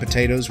harvesting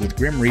potatoes with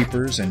Grim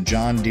Reapers and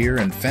John Deere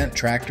and Fendt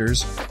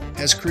tractors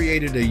has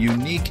created a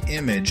unique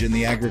image in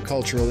the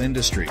agricultural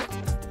industry.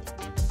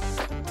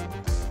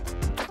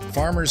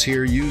 Farmers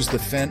here use the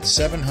Fendt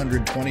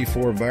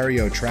 724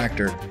 Vario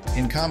tractor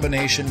in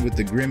combination with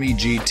the Grimme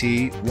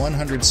GT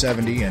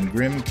 170 and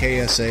Grimm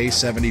KSA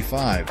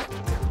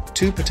 75,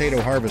 2 potato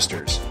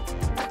harvesters.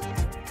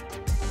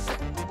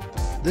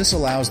 This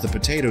allows the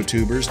potato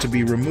tubers to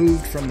be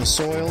removed from the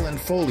soil and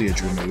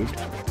foliage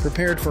removed,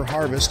 prepared for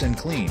harvest and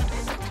cleaned.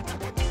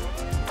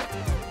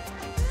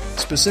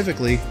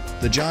 Specifically,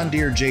 the John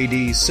Deere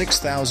JD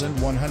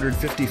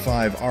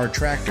 6155R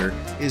tractor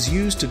is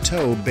used to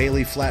tow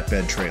Bailey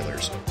flatbed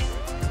trailers,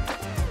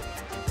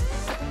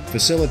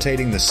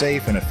 facilitating the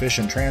safe and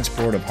efficient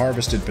transport of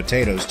harvested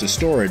potatoes to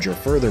storage or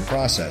further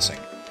processing.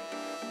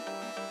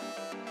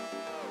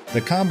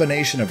 The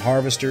combination of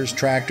harvesters,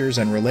 tractors,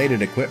 and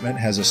related equipment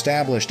has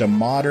established a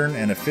modern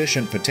and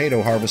efficient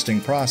potato harvesting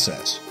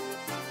process.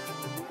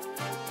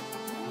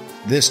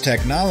 This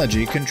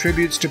technology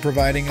contributes to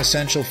providing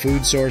essential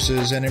food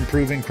sources and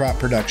improving crop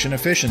production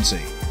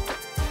efficiency.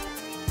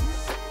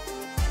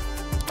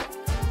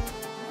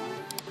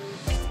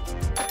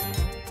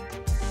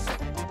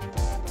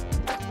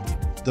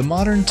 The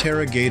modern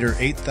TerraGator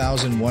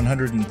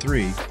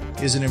 8103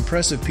 is an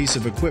impressive piece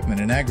of equipment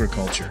in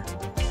agriculture.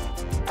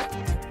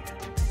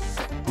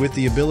 With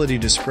the ability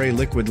to spray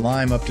liquid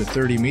lime up to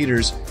 30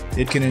 meters,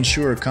 it can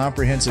ensure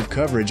comprehensive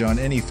coverage on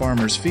any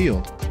farmer's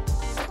field.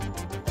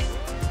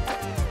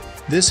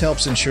 This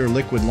helps ensure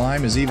liquid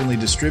lime is evenly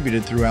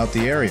distributed throughout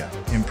the area,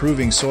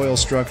 improving soil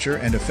structure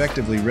and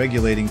effectively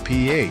regulating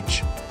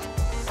pH.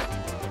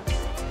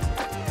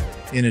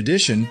 In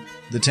addition,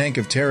 the tank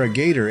of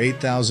TerraGator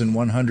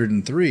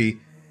 8103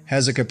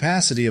 has a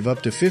capacity of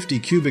up to 50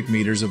 cubic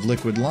meters of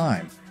liquid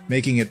lime,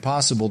 making it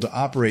possible to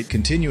operate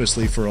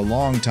continuously for a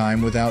long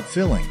time without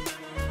filling.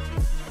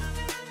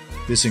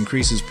 This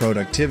increases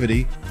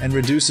productivity and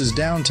reduces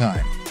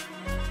downtime.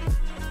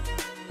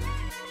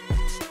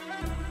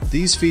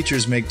 These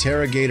features make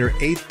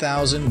TerraGator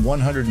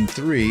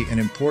 8103 an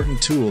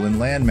important tool in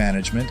land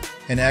management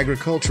and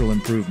agricultural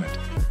improvement.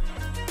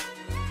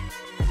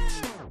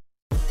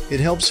 It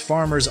helps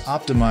farmers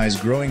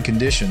optimize growing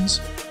conditions,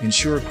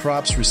 ensure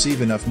crops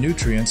receive enough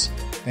nutrients,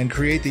 and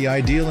create the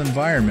ideal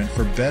environment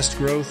for best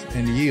growth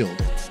and yield.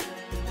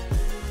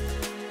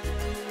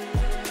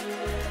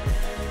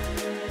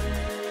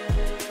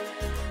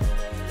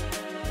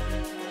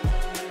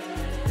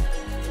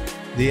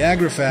 The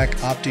Agrifac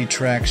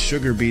OptiTrax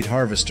sugar beet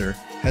harvester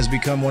has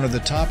become one of the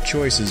top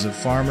choices of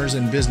farmers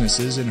and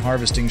businesses in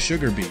harvesting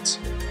sugar beets.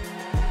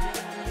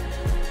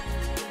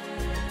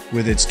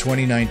 With its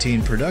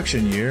 2019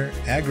 production year,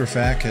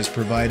 Agrifac has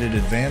provided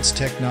advanced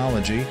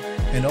technology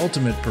and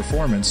ultimate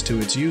performance to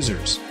its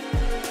users.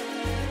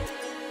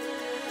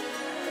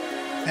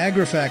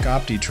 Agrifac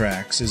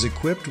OptiTrax is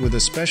equipped with a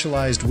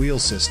specialized wheel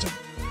system,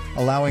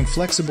 allowing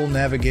flexible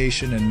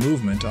navigation and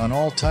movement on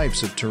all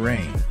types of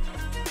terrain.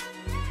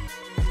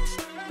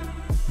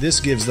 This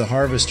gives the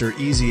harvester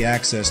easy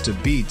access to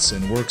beets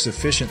and works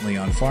efficiently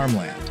on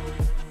farmland.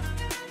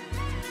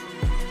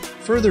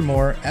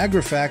 Furthermore,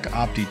 Agrifac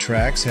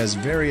OptiTrax has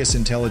various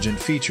intelligent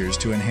features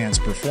to enhance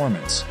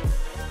performance.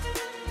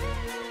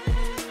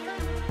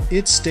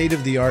 Its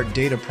state-of-the-art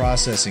data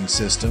processing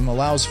system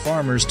allows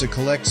farmers to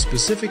collect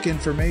specific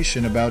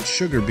information about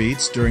sugar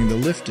beets during the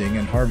lifting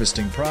and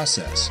harvesting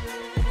process.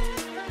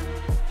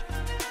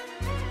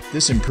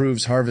 This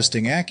improves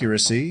harvesting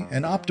accuracy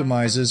and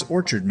optimizes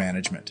orchard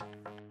management.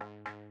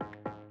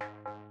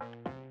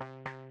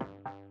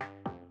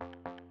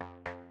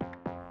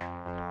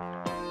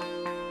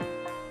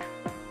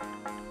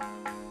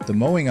 The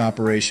mowing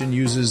operation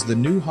uses the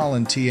New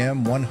Holland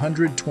TM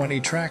 120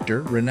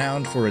 tractor,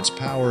 renowned for its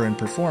power and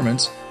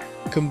performance,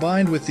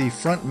 combined with the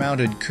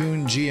front-mounted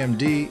Kuhn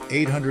GMD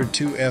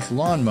 802F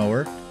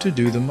lawnmower to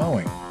do the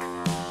mowing.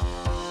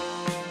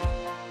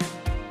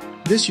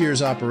 This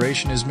year's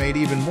operation is made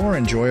even more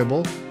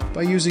enjoyable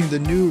by using the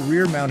new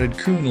rear-mounted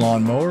Kuhn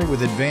lawnmower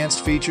with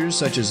advanced features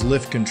such as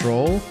lift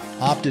control,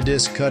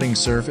 OptiDisc cutting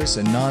surface,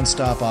 and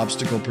non-stop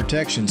obstacle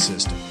protection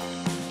system.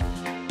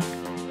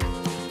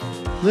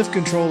 Lift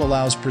control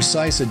allows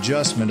precise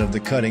adjustment of the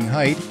cutting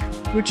height,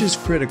 which is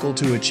critical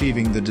to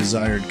achieving the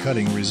desired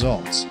cutting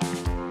results.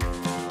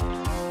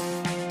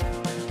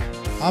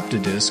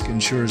 OptiDisc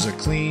ensures a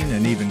clean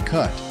and even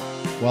cut,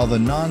 while the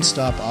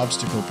non-stop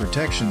obstacle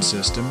protection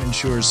system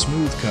ensures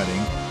smooth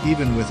cutting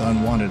even with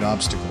unwanted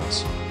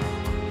obstacles.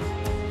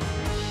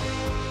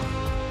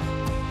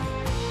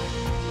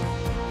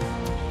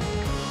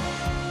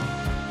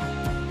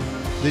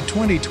 The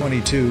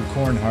 2022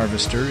 corn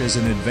harvester is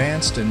an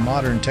advanced and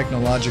modern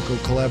technological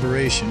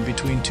collaboration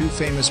between two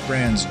famous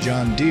brands,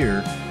 John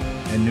Deere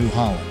and New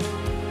Holland.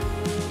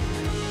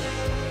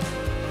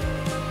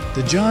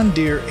 The John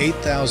Deere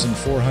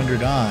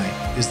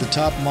 8400i is the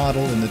top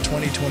model in the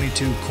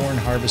 2022 corn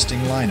harvesting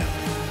lineup.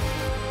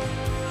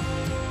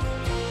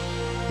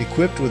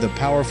 Equipped with a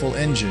powerful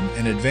engine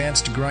and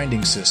advanced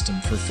grinding system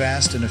for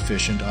fast and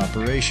efficient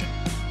operation.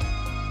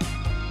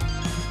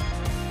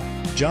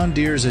 John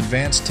Deere's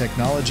advanced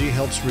technology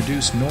helps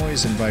reduce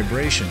noise and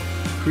vibration,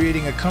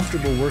 creating a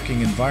comfortable working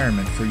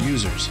environment for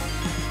users.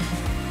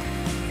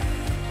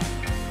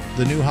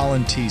 The New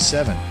Holland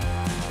T7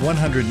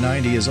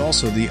 190 is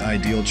also the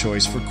ideal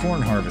choice for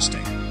corn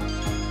harvesting.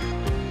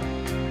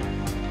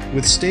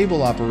 With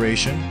stable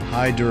operation,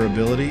 high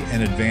durability,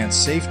 and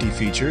advanced safety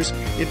features,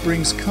 it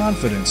brings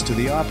confidence to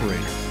the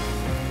operator.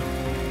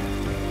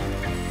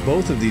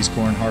 Both of these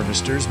corn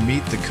harvesters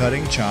meet the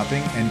cutting,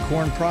 chopping, and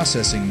corn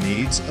processing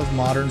needs of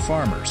modern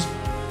farmers.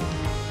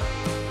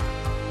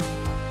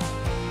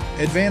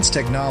 Advanced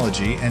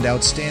technology and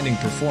outstanding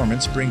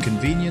performance bring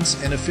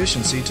convenience and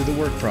efficiency to the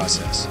work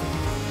process.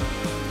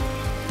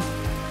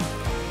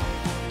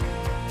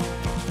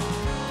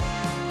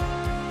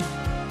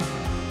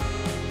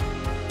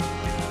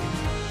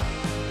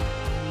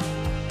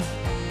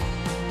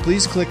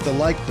 Please click the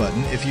like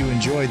button if you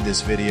enjoyed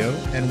this video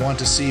and want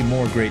to see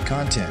more great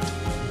content.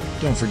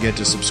 Don't forget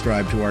to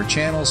subscribe to our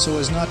channel so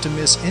as not to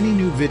miss any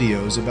new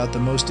videos about the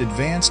most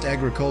advanced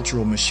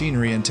agricultural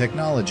machinery and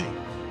technology.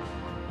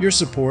 Your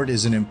support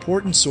is an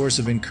important source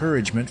of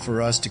encouragement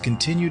for us to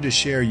continue to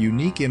share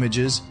unique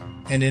images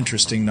and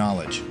interesting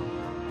knowledge.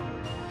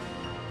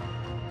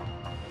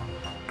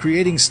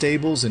 Creating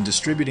stables and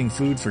distributing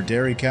food for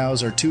dairy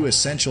cows are two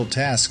essential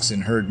tasks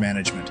in herd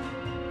management.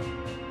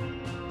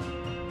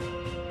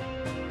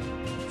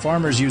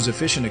 Farmers use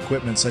efficient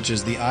equipment such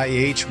as the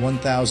IH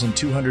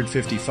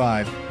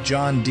 1255,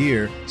 John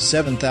Deere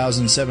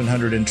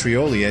 7700 and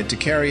Trioliet to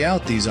carry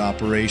out these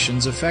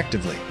operations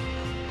effectively.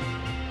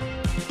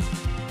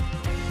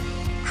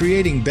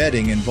 Creating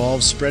bedding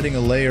involves spreading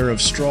a layer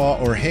of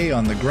straw or hay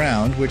on the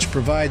ground, which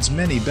provides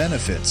many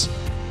benefits.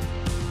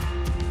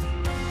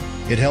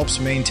 It helps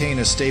maintain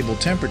a stable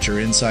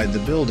temperature inside the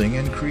building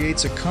and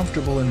creates a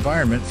comfortable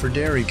environment for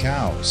dairy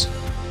cows.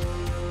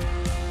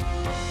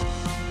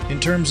 In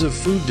terms of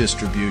food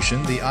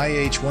distribution, the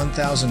IH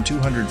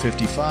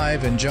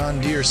 1255 and John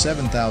Deere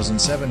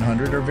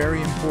 7700 are very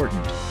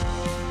important.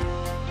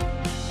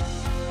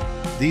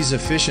 These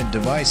efficient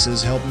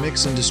devices help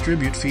mix and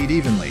distribute feed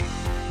evenly,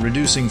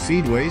 reducing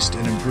feed waste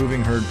and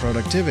improving herd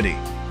productivity.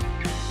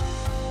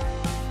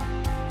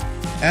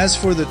 As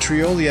for the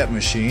Trioliet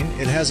machine,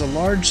 it has a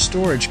large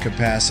storage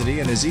capacity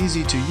and is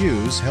easy to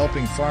use,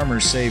 helping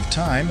farmers save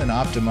time and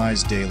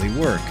optimize daily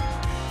work.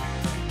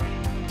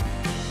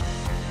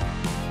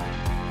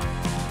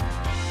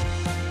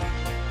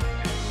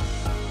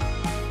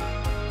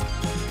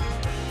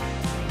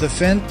 The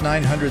Fendt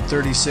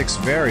 936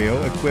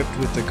 Vario, equipped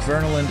with the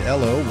Kverneland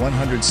LO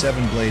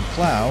 107-blade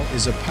plow,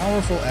 is a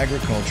powerful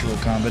agricultural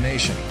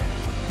combination.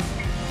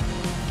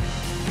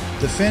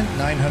 The Fendt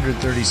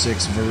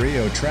 936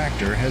 Vario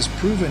tractor has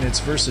proven its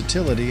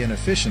versatility and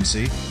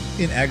efficiency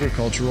in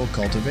agricultural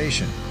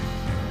cultivation.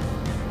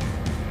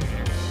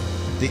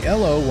 The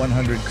LO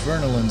 100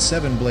 Kverneland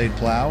 7-blade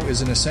plow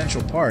is an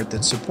essential part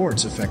that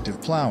supports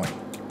effective plowing.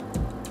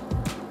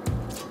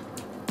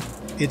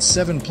 Its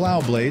 7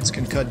 plow blades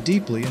can cut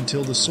deeply and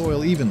till the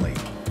soil evenly,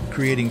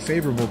 creating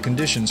favorable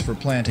conditions for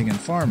planting and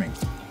farming.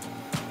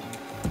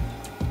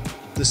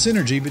 The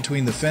synergy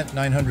between the Fendt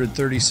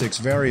 936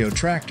 Vario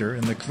tractor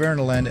and the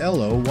Kverneland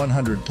LO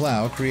 100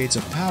 plow creates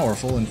a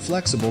powerful and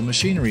flexible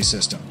machinery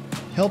system,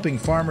 helping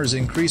farmers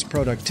increase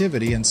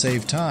productivity and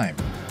save time.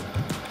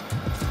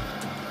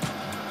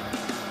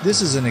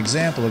 This is an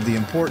example of the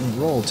important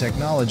role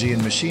technology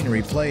and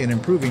machinery play in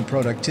improving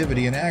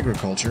productivity in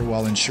agriculture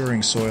while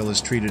ensuring soil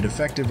is treated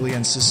effectively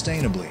and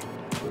sustainably.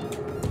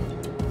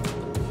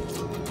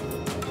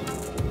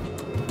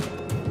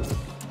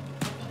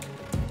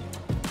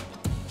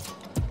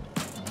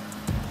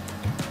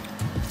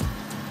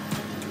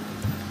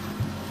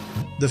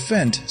 The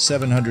Fendt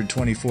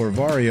 724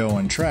 Vario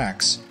on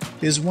tracks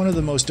is one of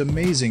the most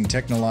amazing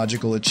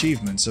technological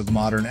achievements of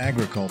modern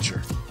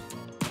agriculture.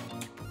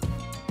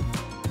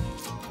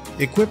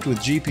 Equipped with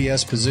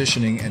GPS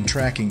positioning and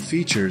tracking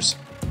features,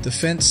 the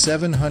Fendt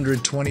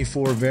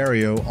 724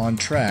 Vario on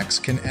tracks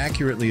can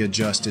accurately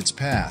adjust its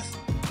path,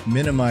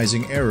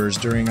 minimizing errors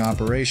during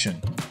operation.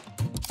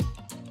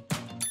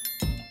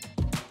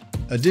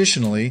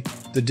 Additionally,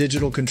 the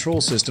digital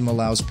control system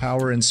allows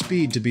power and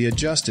speed to be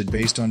adjusted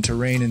based on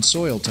terrain and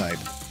soil type,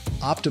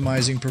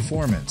 optimizing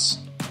performance.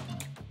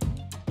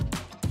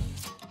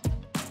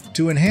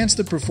 To enhance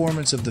the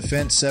performance of the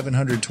Fendt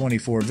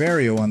 724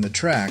 Vario on the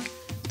track,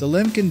 the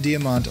Lemken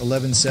Diamant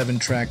 11.7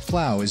 track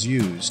plow is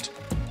used.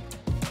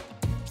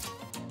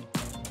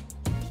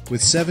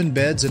 With 7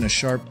 beds and a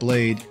sharp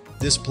blade,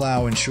 this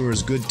plow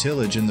ensures good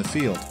tillage in the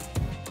field.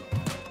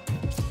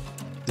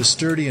 The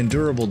sturdy and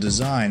durable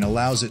design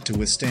allows it to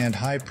withstand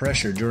high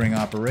pressure during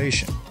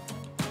operation.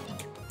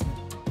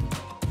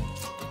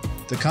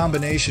 The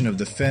combination of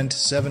the Fendt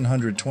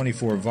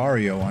 724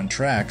 Vario on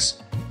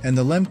tracks and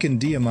the Lemken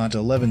Diamant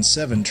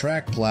 11.7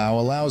 track plow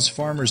allows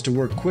farmers to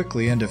work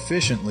quickly and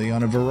efficiently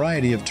on a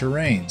variety of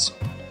terrains.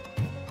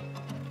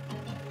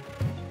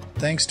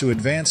 Thanks to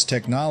advanced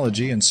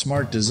technology and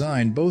smart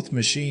design, both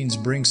machines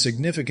bring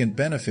significant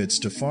benefits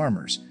to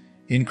farmers,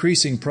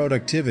 increasing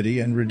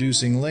productivity and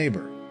reducing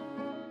labor.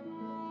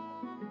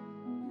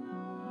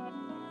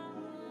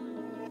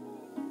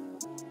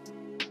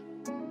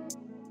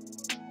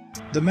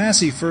 The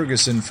Massey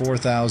Ferguson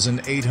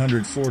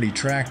 4840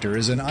 tractor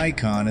is an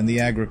icon in the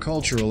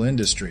agricultural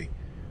industry,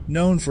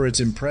 known for its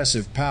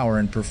impressive power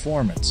and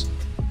performance.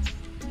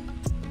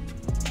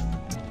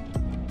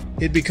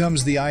 It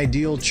becomes the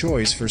ideal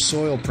choice for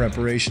soil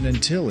preparation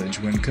and tillage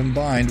when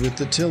combined with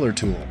the tiller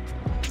tool.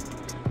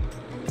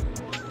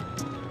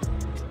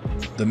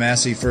 The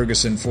Massey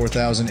Ferguson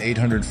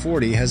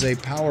 4840 has a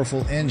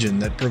powerful engine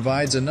that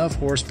provides enough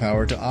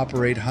horsepower to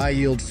operate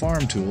high-yield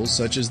farm tools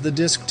such as the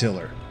disc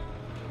tiller.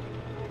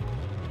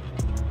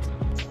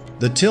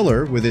 The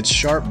tiller, with its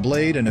sharp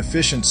blade and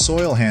efficient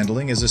soil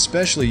handling, is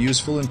especially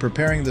useful in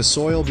preparing the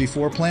soil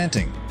before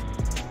planting.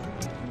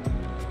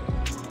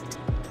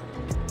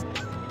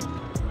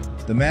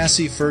 The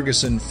Massey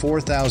Ferguson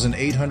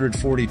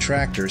 4840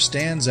 tractor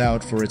stands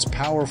out for its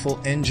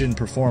powerful engine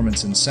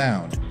performance and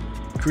sound,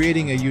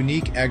 creating a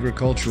unique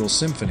agricultural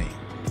symphony.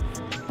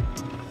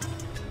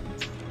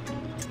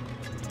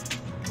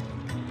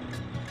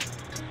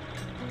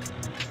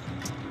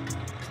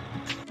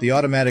 The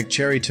automatic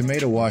cherry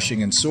tomato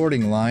washing and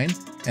sorting line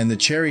and the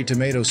cherry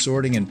tomato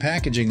sorting and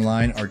packaging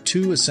line are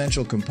 2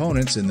 essential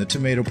components in the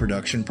tomato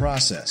production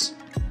process.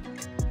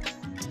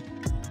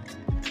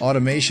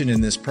 Automation in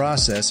this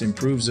process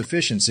improves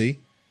efficiency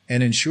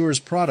and ensures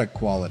product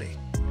quality.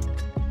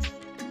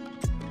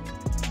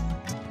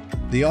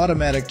 The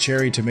automatic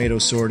cherry tomato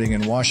sorting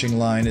and washing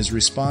line is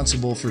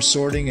responsible for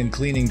sorting and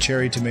cleaning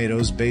cherry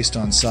tomatoes based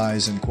on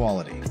size and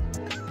quality.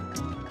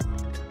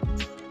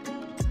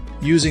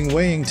 Using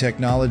weighing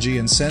technology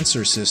and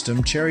sensor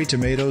system, cherry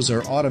tomatoes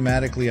are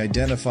automatically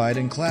identified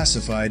and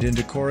classified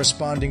into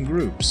corresponding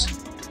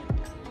groups.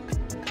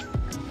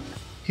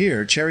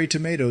 Here, cherry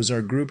tomatoes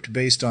are grouped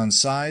based on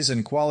size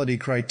and quality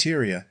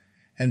criteria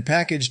and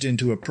packaged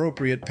into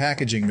appropriate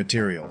packaging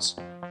materials.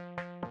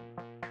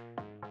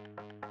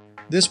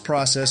 This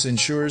process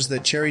ensures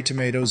that cherry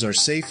tomatoes are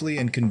safely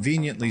and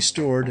conveniently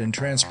stored and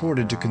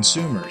transported to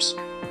consumers.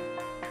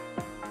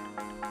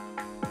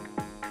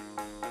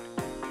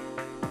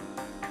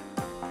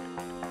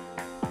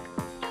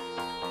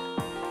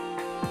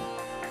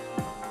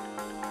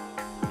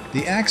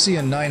 The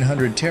Axion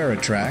 900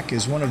 TerraTrack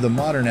is one of the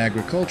modern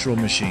agricultural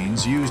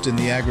machines used in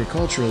the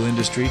agricultural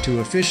industry to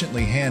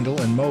efficiently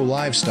handle and mow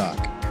livestock.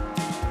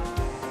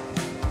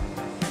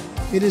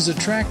 It is a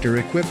tractor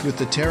equipped with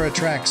the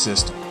TerraTrack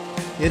system,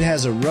 It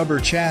has a rubber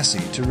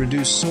chassis to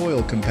reduce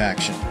soil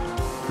compaction,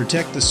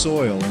 protect the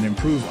soil, and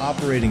improve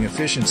operating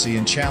efficiency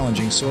in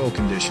challenging soil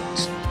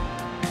conditions.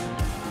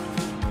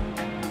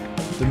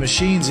 The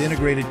machine's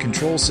integrated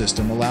control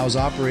system allows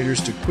operators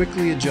to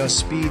quickly adjust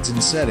speeds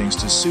and settings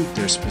to suit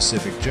their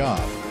specific job,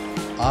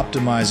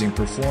 optimizing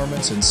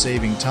performance and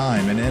saving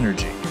time and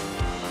energy.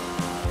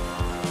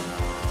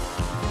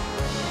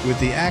 With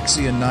the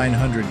Axia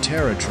 900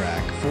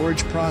 TerraTrack,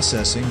 forage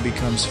processing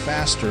becomes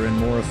faster and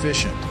more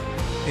efficient,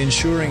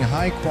 ensuring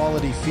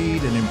high-quality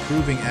feed and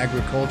improving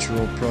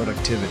agricultural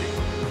productivity.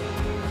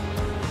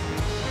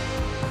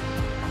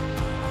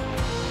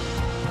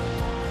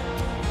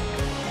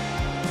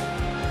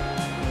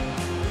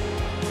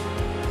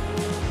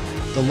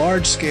 The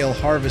large-scale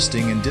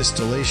harvesting and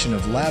distillation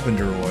of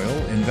lavender oil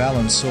in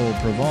Valensole,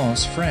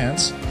 Provence,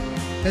 France,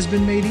 has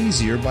been made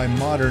easier by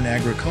modern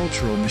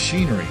agricultural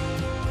machinery.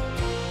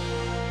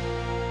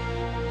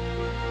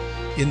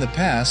 In the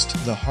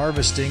past, the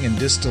harvesting and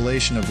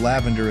distillation of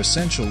lavender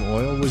essential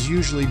oil was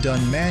usually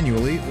done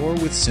manually or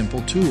with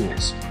simple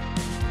tools.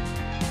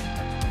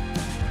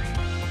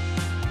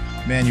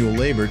 Manual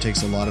labor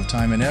takes a lot of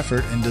time and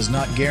effort and does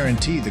not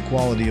guarantee the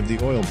quality of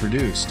the oil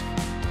produced.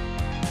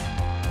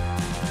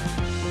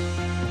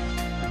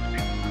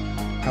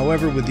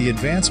 However, with the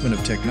advancement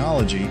of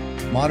technology,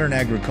 modern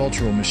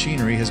agricultural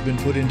machinery has been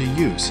put into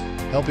use,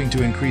 helping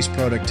to increase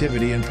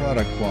productivity and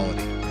product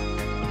quality.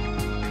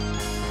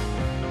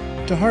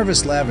 To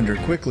harvest lavender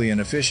quickly and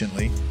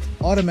efficiently,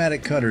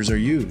 automatic cutters are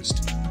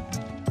used.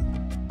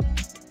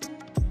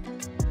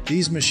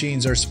 These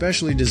machines are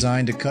specially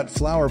designed to cut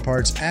flower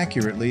parts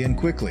accurately and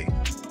quickly.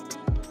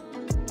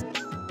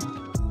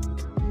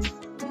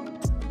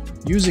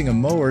 Using a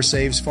mower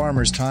saves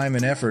farmers time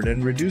and effort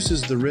and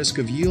reduces the risk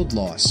of yield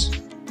loss.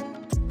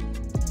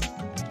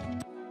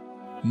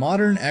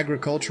 Modern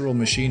agricultural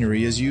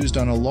machinery is used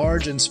on a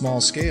large and small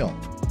scale.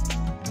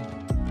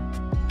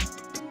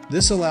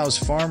 This allows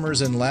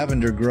farmers and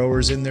lavender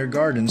growers in their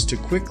gardens to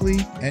quickly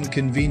and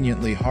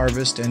conveniently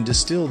harvest and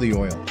distill the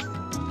oil.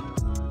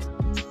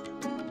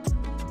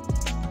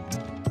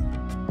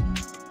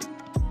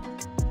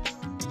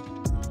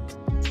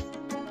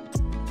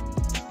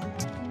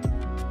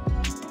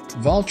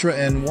 Valtra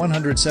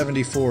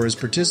N174 is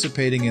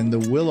participating in the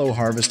willow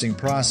harvesting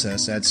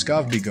process at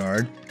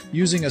Skovbygard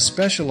using a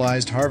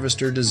specialized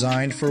harvester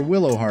designed for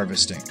willow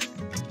harvesting.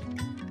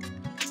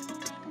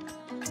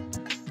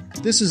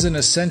 This is an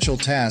essential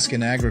task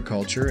in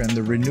agriculture and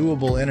the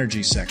renewable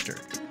energy sector,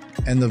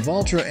 and the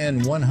Valtra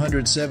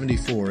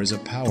N174 is a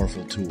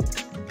powerful tool.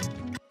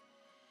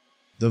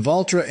 The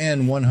Valtra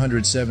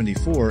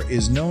N174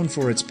 is known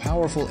for its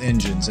powerful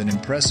engines and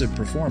impressive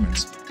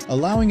performance,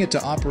 allowing it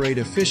to operate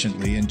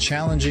efficiently in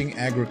challenging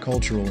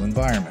agricultural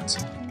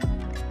environments.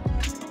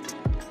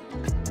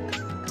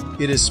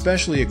 It is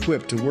specially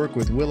equipped to work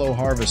with willow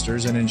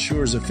harvesters and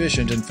ensures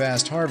efficient and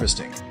fast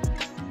harvesting.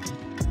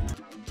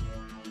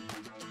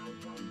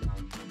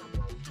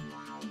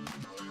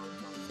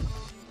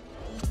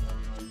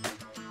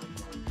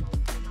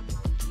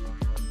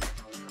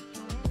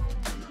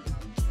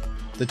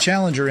 The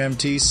Challenger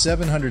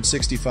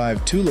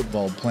MT765 tulip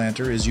bulb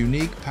planter is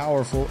unique,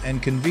 powerful,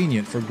 and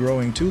convenient for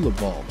growing tulip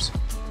bulbs.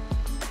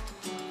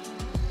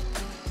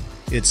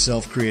 Its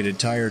self-created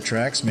tire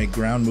tracks make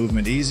ground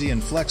movement easy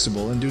and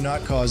flexible and do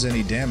not cause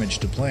any damage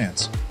to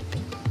plants.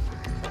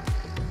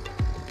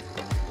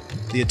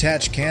 The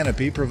attached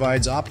canopy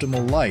provides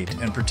optimal light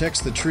and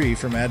protects the tree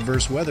from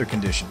adverse weather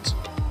conditions.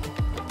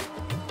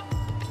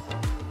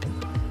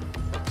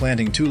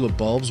 Planting tulip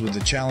bulbs with the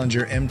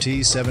Challenger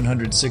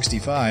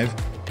MT765,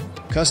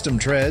 custom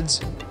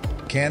treads,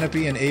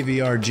 canopy and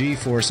AVR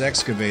G-force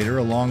excavator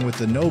along with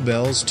the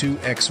Nobel's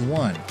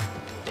 2X1.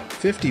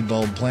 50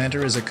 bulb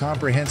planter is a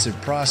comprehensive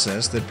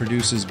process that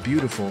produces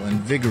beautiful and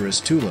vigorous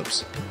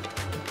tulips.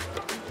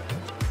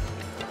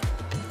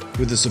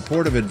 With the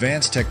support of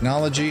advanced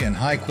technology and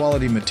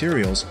high-quality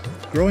materials,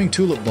 growing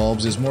tulip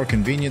bulbs is more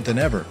convenient than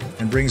ever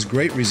and brings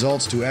great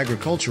results to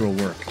agricultural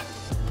work.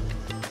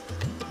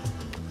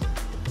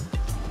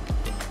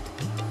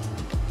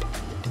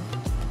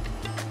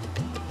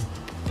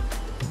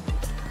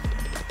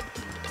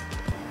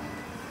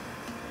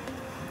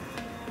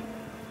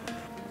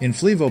 In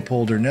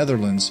Flevopolder,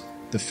 Netherlands,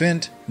 the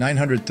Fendt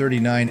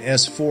 939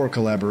 S4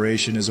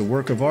 collaboration is a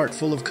work of art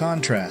full of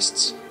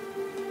contrasts.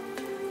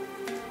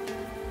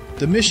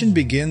 The mission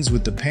begins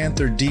with the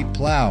Panther Deep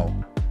Plow,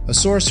 a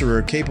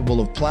sorcerer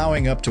capable of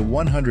plowing up to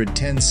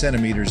 110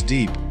 centimeters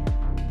deep.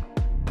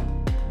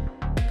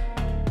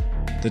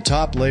 The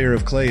top layer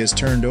of clay is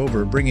turned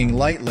over, bringing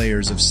light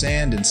layers of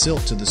sand and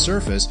silt to the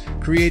surface,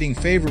 creating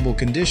favorable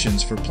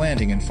conditions for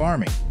planting and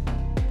farming.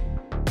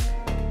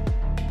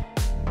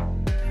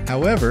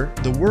 However,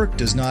 the work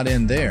does not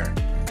end there.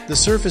 The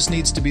surface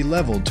needs to be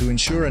leveled to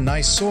ensure a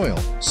nice soil,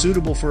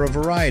 suitable for a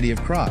variety of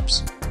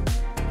crops.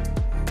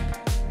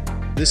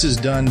 This is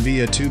done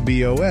via two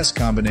BOS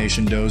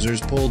combination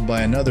dozers pulled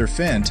by another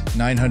Fendt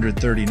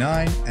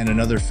 939 and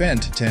another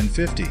Fendt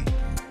 1050.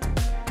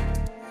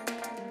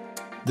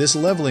 This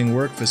leveling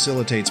work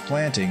facilitates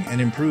planting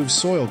and improves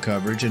soil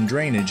coverage and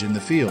drainage in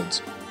the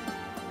fields.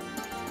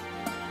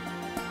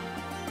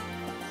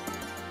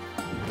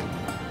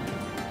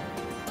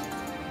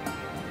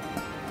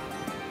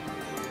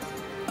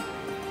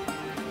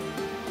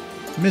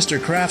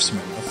 Mr.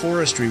 Craftsman, a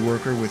forestry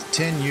worker with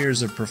 10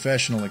 years of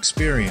professional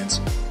experience,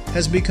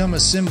 has become a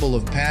symbol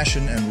of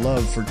passion and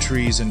love for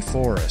trees and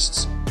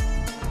forests.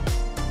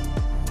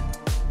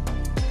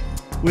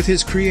 With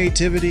his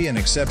creativity and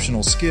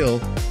exceptional skill,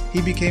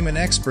 he became an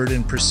expert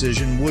in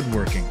precision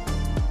woodworking.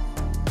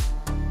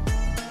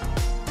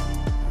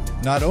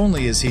 Not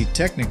only is he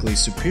technically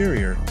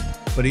superior,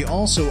 but he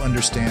also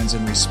understands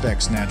and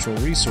respects natural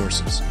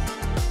resources.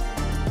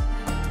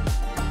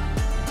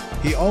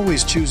 He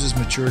always chooses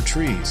mature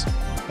trees,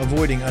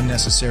 avoiding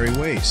unnecessary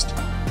waste.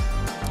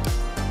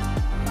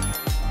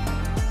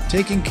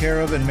 Taking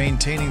care of and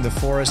maintaining the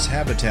forest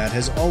habitat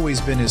has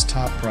always been his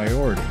top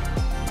priority.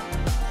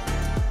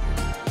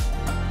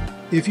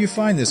 If you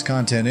find this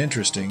content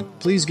interesting,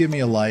 please give me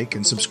a like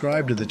and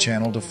subscribe to the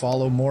channel to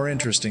follow more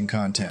interesting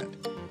content.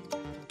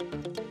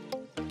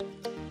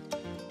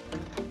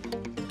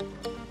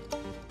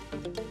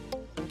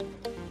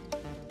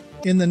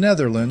 In the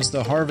Netherlands,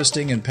 the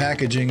harvesting and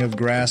packaging of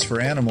grass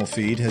for animal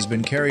feed has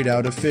been carried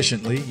out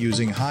efficiently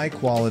using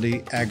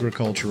high-quality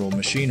agricultural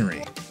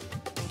machinery.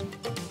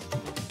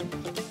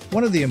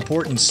 One of the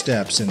important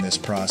steps in this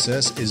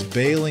process is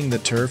baling the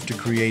turf to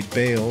create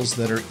bales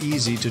that are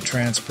easy to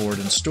transport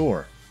and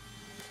store.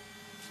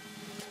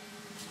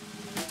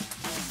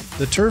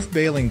 The turf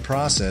baling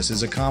process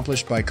is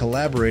accomplished by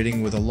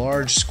collaborating with a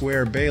large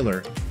square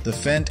baler, the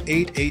Fendt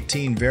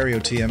 818 Vario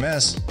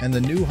TMS and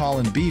the New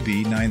Holland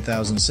BB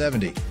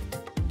 9070.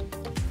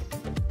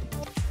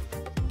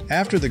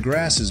 After the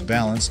grass is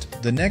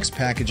balanced, the next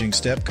packaging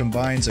step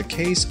combines a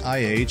Case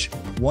IH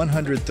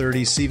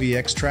 130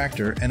 CVX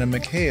tractor and a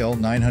McHale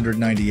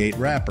 998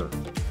 wrapper.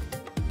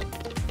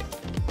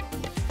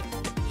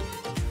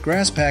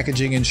 Grass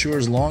packaging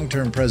ensures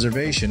long-term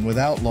preservation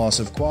without loss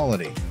of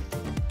quality.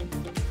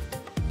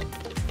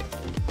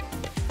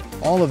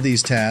 All of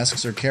these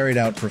tasks are carried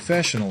out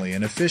professionally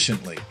and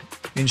efficiently,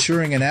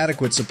 ensuring an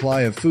adequate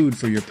supply of food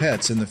for your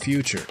pets in the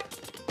future.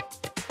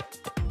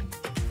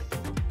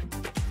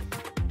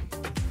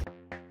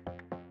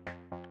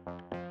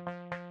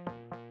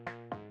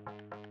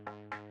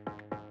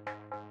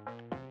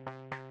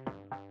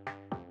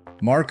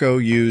 Marco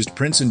used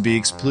Prince &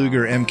 Beek's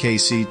Pfluger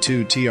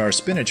MKC2 TR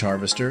spinach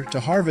harvester to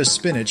harvest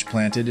spinach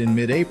planted in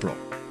mid-April.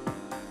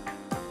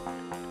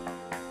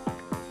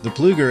 The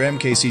Pfluger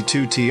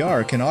MKC2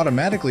 TR can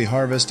automatically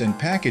harvest and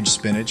package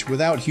spinach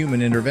without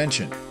human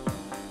intervention.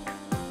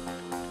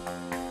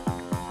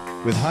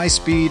 With high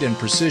speed and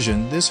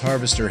precision, this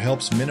harvester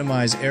helps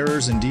minimize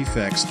errors and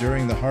defects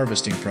during the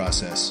harvesting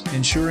process,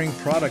 ensuring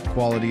product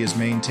quality is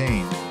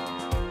maintained.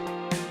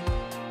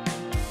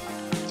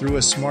 Through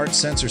a smart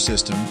sensor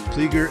system,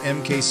 Pfluger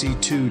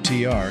MKC2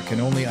 TR can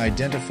only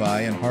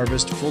identify and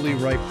harvest fully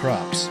ripe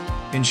crops,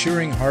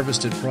 ensuring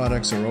harvested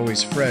products are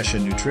always fresh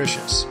and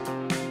nutritious.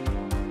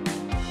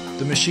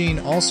 The machine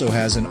also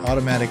has an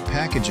automatic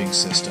packaging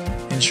system,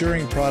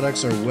 ensuring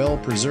products are well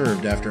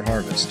preserved after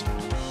harvest.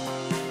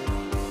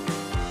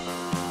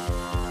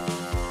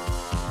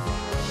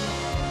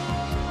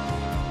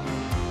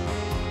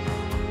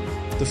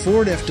 The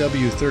Ford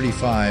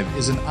FW35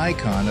 is an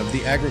icon of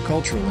the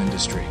agricultural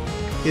industry.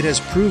 It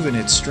has proven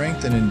its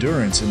strength and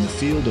endurance in the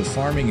field of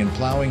farming and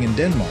plowing in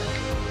Denmark.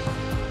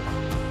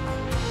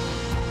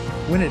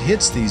 When it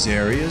hits these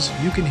areas,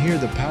 you can hear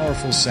the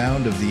powerful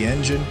sound of the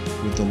engine,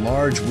 with the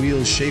large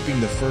wheels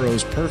shaping the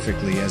furrows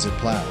perfectly as it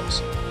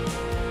plows.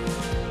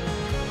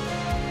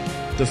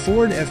 The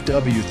Ford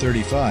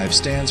FW35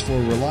 stands for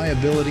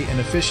reliability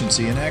and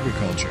efficiency in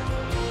agriculture,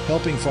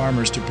 helping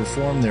farmers to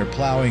perform their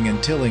plowing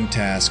and tilling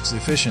tasks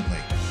efficiently.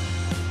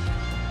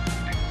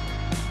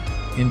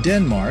 In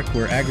Denmark,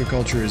 where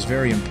agriculture is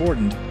very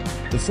important,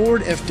 the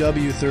Ford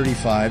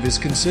FW35 is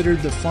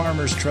considered the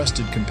farmer's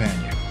trusted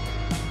companion.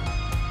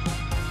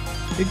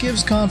 It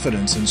gives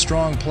confidence and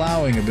strong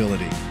plowing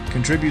ability,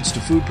 contributes to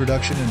food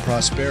production and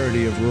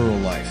prosperity of rural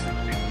life.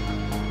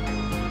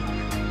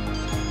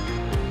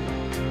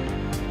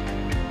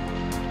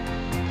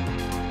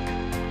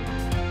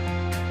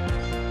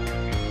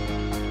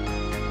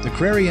 The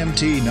Crary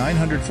MT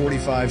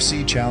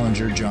 945C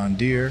Challenger John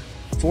Deere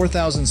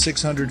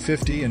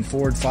 4650 and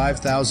Ford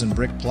 5000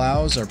 brick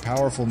plows are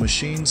powerful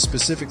machines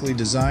specifically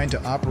designed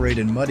to operate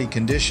in muddy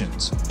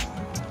conditions.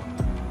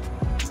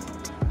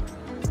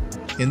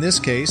 In this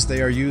case,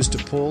 they are used to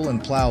pull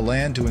and plow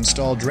land to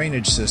install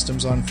drainage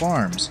systems on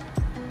farms.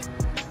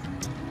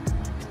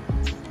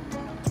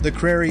 The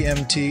Crary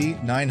MT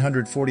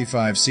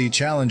 945C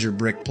Challenger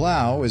brick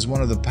plow is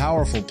one of the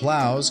powerful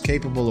plows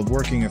capable of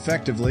working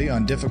effectively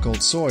on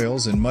difficult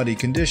soils and muddy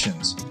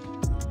conditions.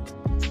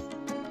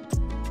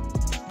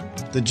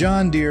 The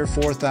John Deere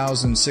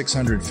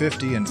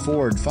 4650 and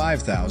Ford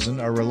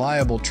 5000 are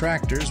reliable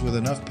tractors with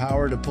enough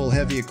power to pull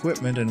heavy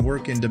equipment and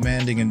work in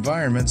demanding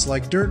environments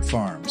like dirt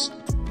farms.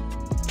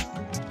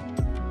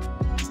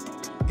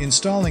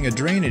 Installing a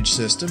drainage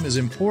system is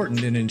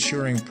important in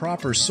ensuring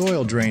proper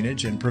soil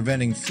drainage and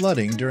preventing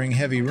flooding during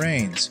heavy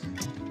rains,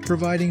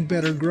 providing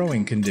better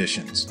growing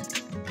conditions.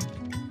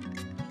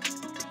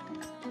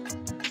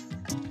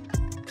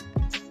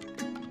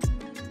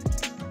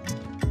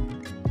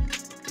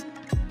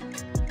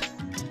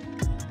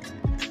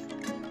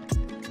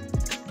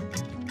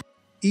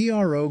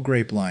 ERO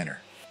Grape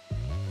Liner.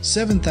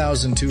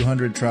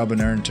 7200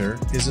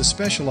 Traubenernter is a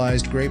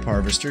specialized grape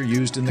harvester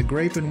used in the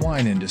grape and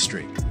wine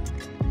industry.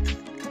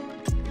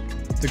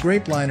 The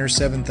Grape Liner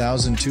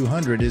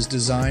 7200 is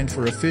designed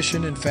for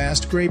efficient and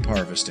fast grape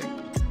harvesting.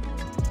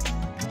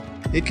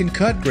 It can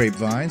cut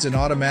grapevines and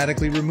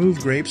automatically remove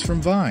grapes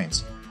from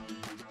vines.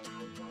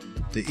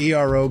 The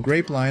ERO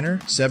Grape Liner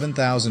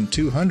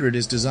 7200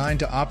 is designed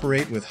to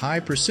operate with high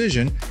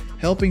precision,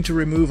 helping to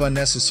remove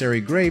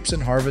unnecessary grapes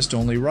and harvest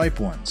only ripe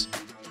ones.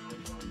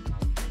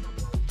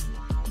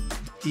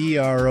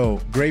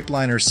 ERO Grape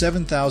Liner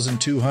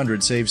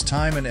 7200 saves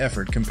time and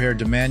effort compared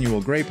to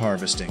manual grape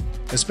harvesting,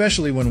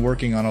 especially when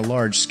working on a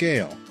large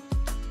scale.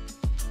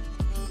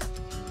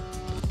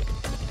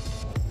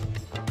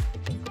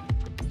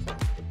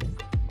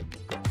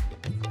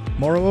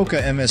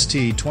 Morooka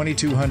MST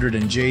 2200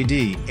 and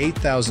JD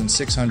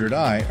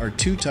 8600i are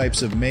two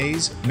types of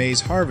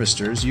maize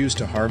harvesters used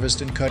to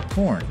harvest and cut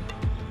corn.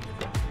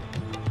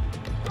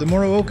 The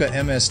Morooka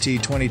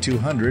MST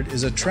 2200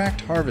 is a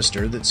tracked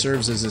harvester that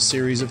serves as a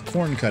series of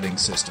corn cutting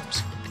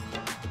systems.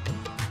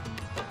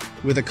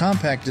 With a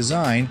compact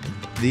design,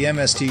 the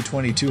MST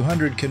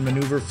 2200 can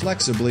maneuver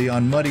flexibly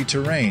on muddy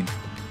terrain.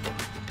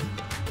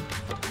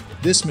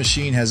 This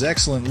machine has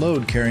excellent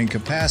load carrying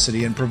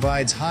capacity and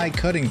provides high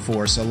cutting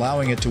force,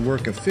 allowing it to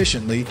work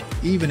efficiently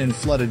even in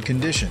flooded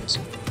conditions.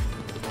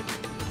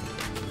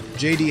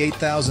 JD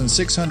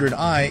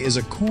 8600i is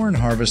a corn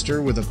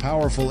harvester with a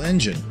powerful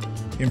engine,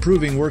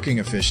 improving working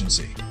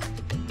efficiency.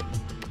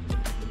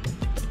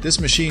 This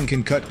machine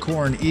can cut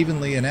corn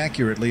evenly and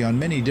accurately on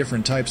many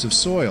different types of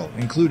soil,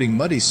 including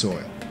muddy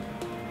soil.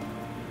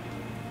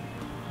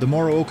 The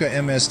Morooka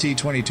MST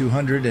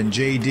 2200 and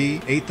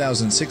JD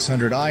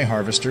 8600i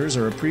harvesters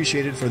are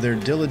appreciated for their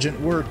diligent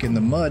work in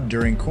the mud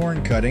during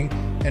corn cutting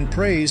and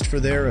praised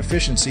for their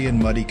efficiency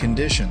in muddy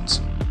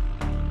conditions.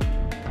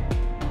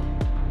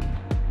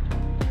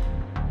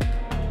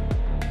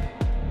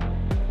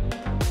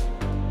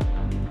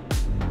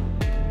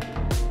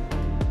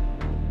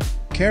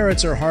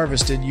 Carrots are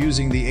harvested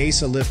using the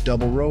ASA Lift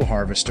Double Row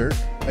Harvester,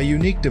 a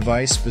unique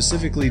device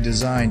specifically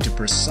designed to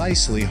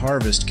precisely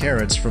harvest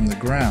carrots from the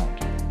ground.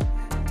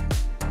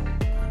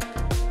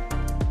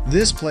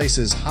 This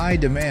places high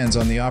demands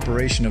on the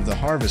operation of the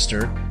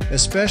harvester,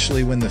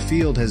 especially when the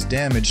field has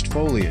damaged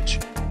foliage.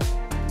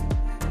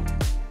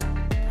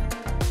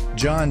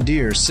 John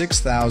Deere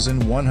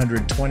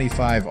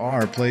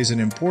 6125R plays an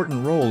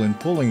important role in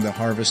pulling the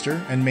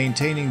harvester and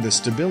maintaining the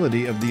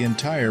stability of the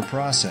entire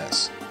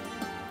process.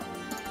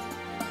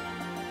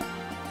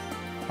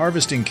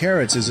 Harvesting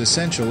carrots is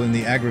essential in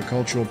the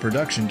agricultural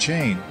production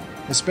chain,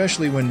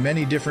 especially when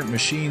many different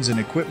machines and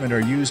equipment are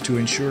used to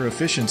ensure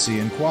efficiency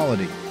and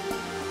quality.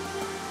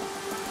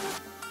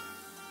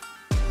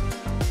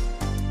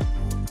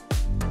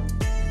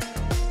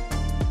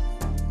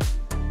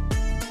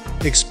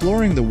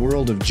 Exploring the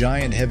world of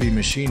giant heavy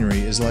machinery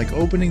is like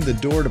opening the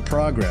door to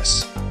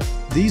progress.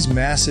 These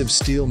massive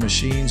steel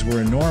machines were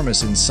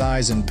enormous in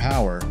size and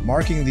power,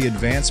 marking the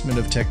advancement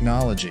of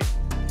technology.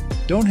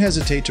 Don't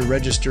hesitate to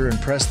register and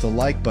press the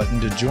like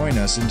button to join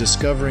us in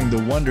discovering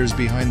the wonders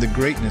behind the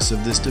greatness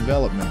of this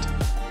development.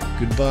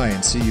 Goodbye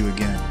and see you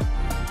again.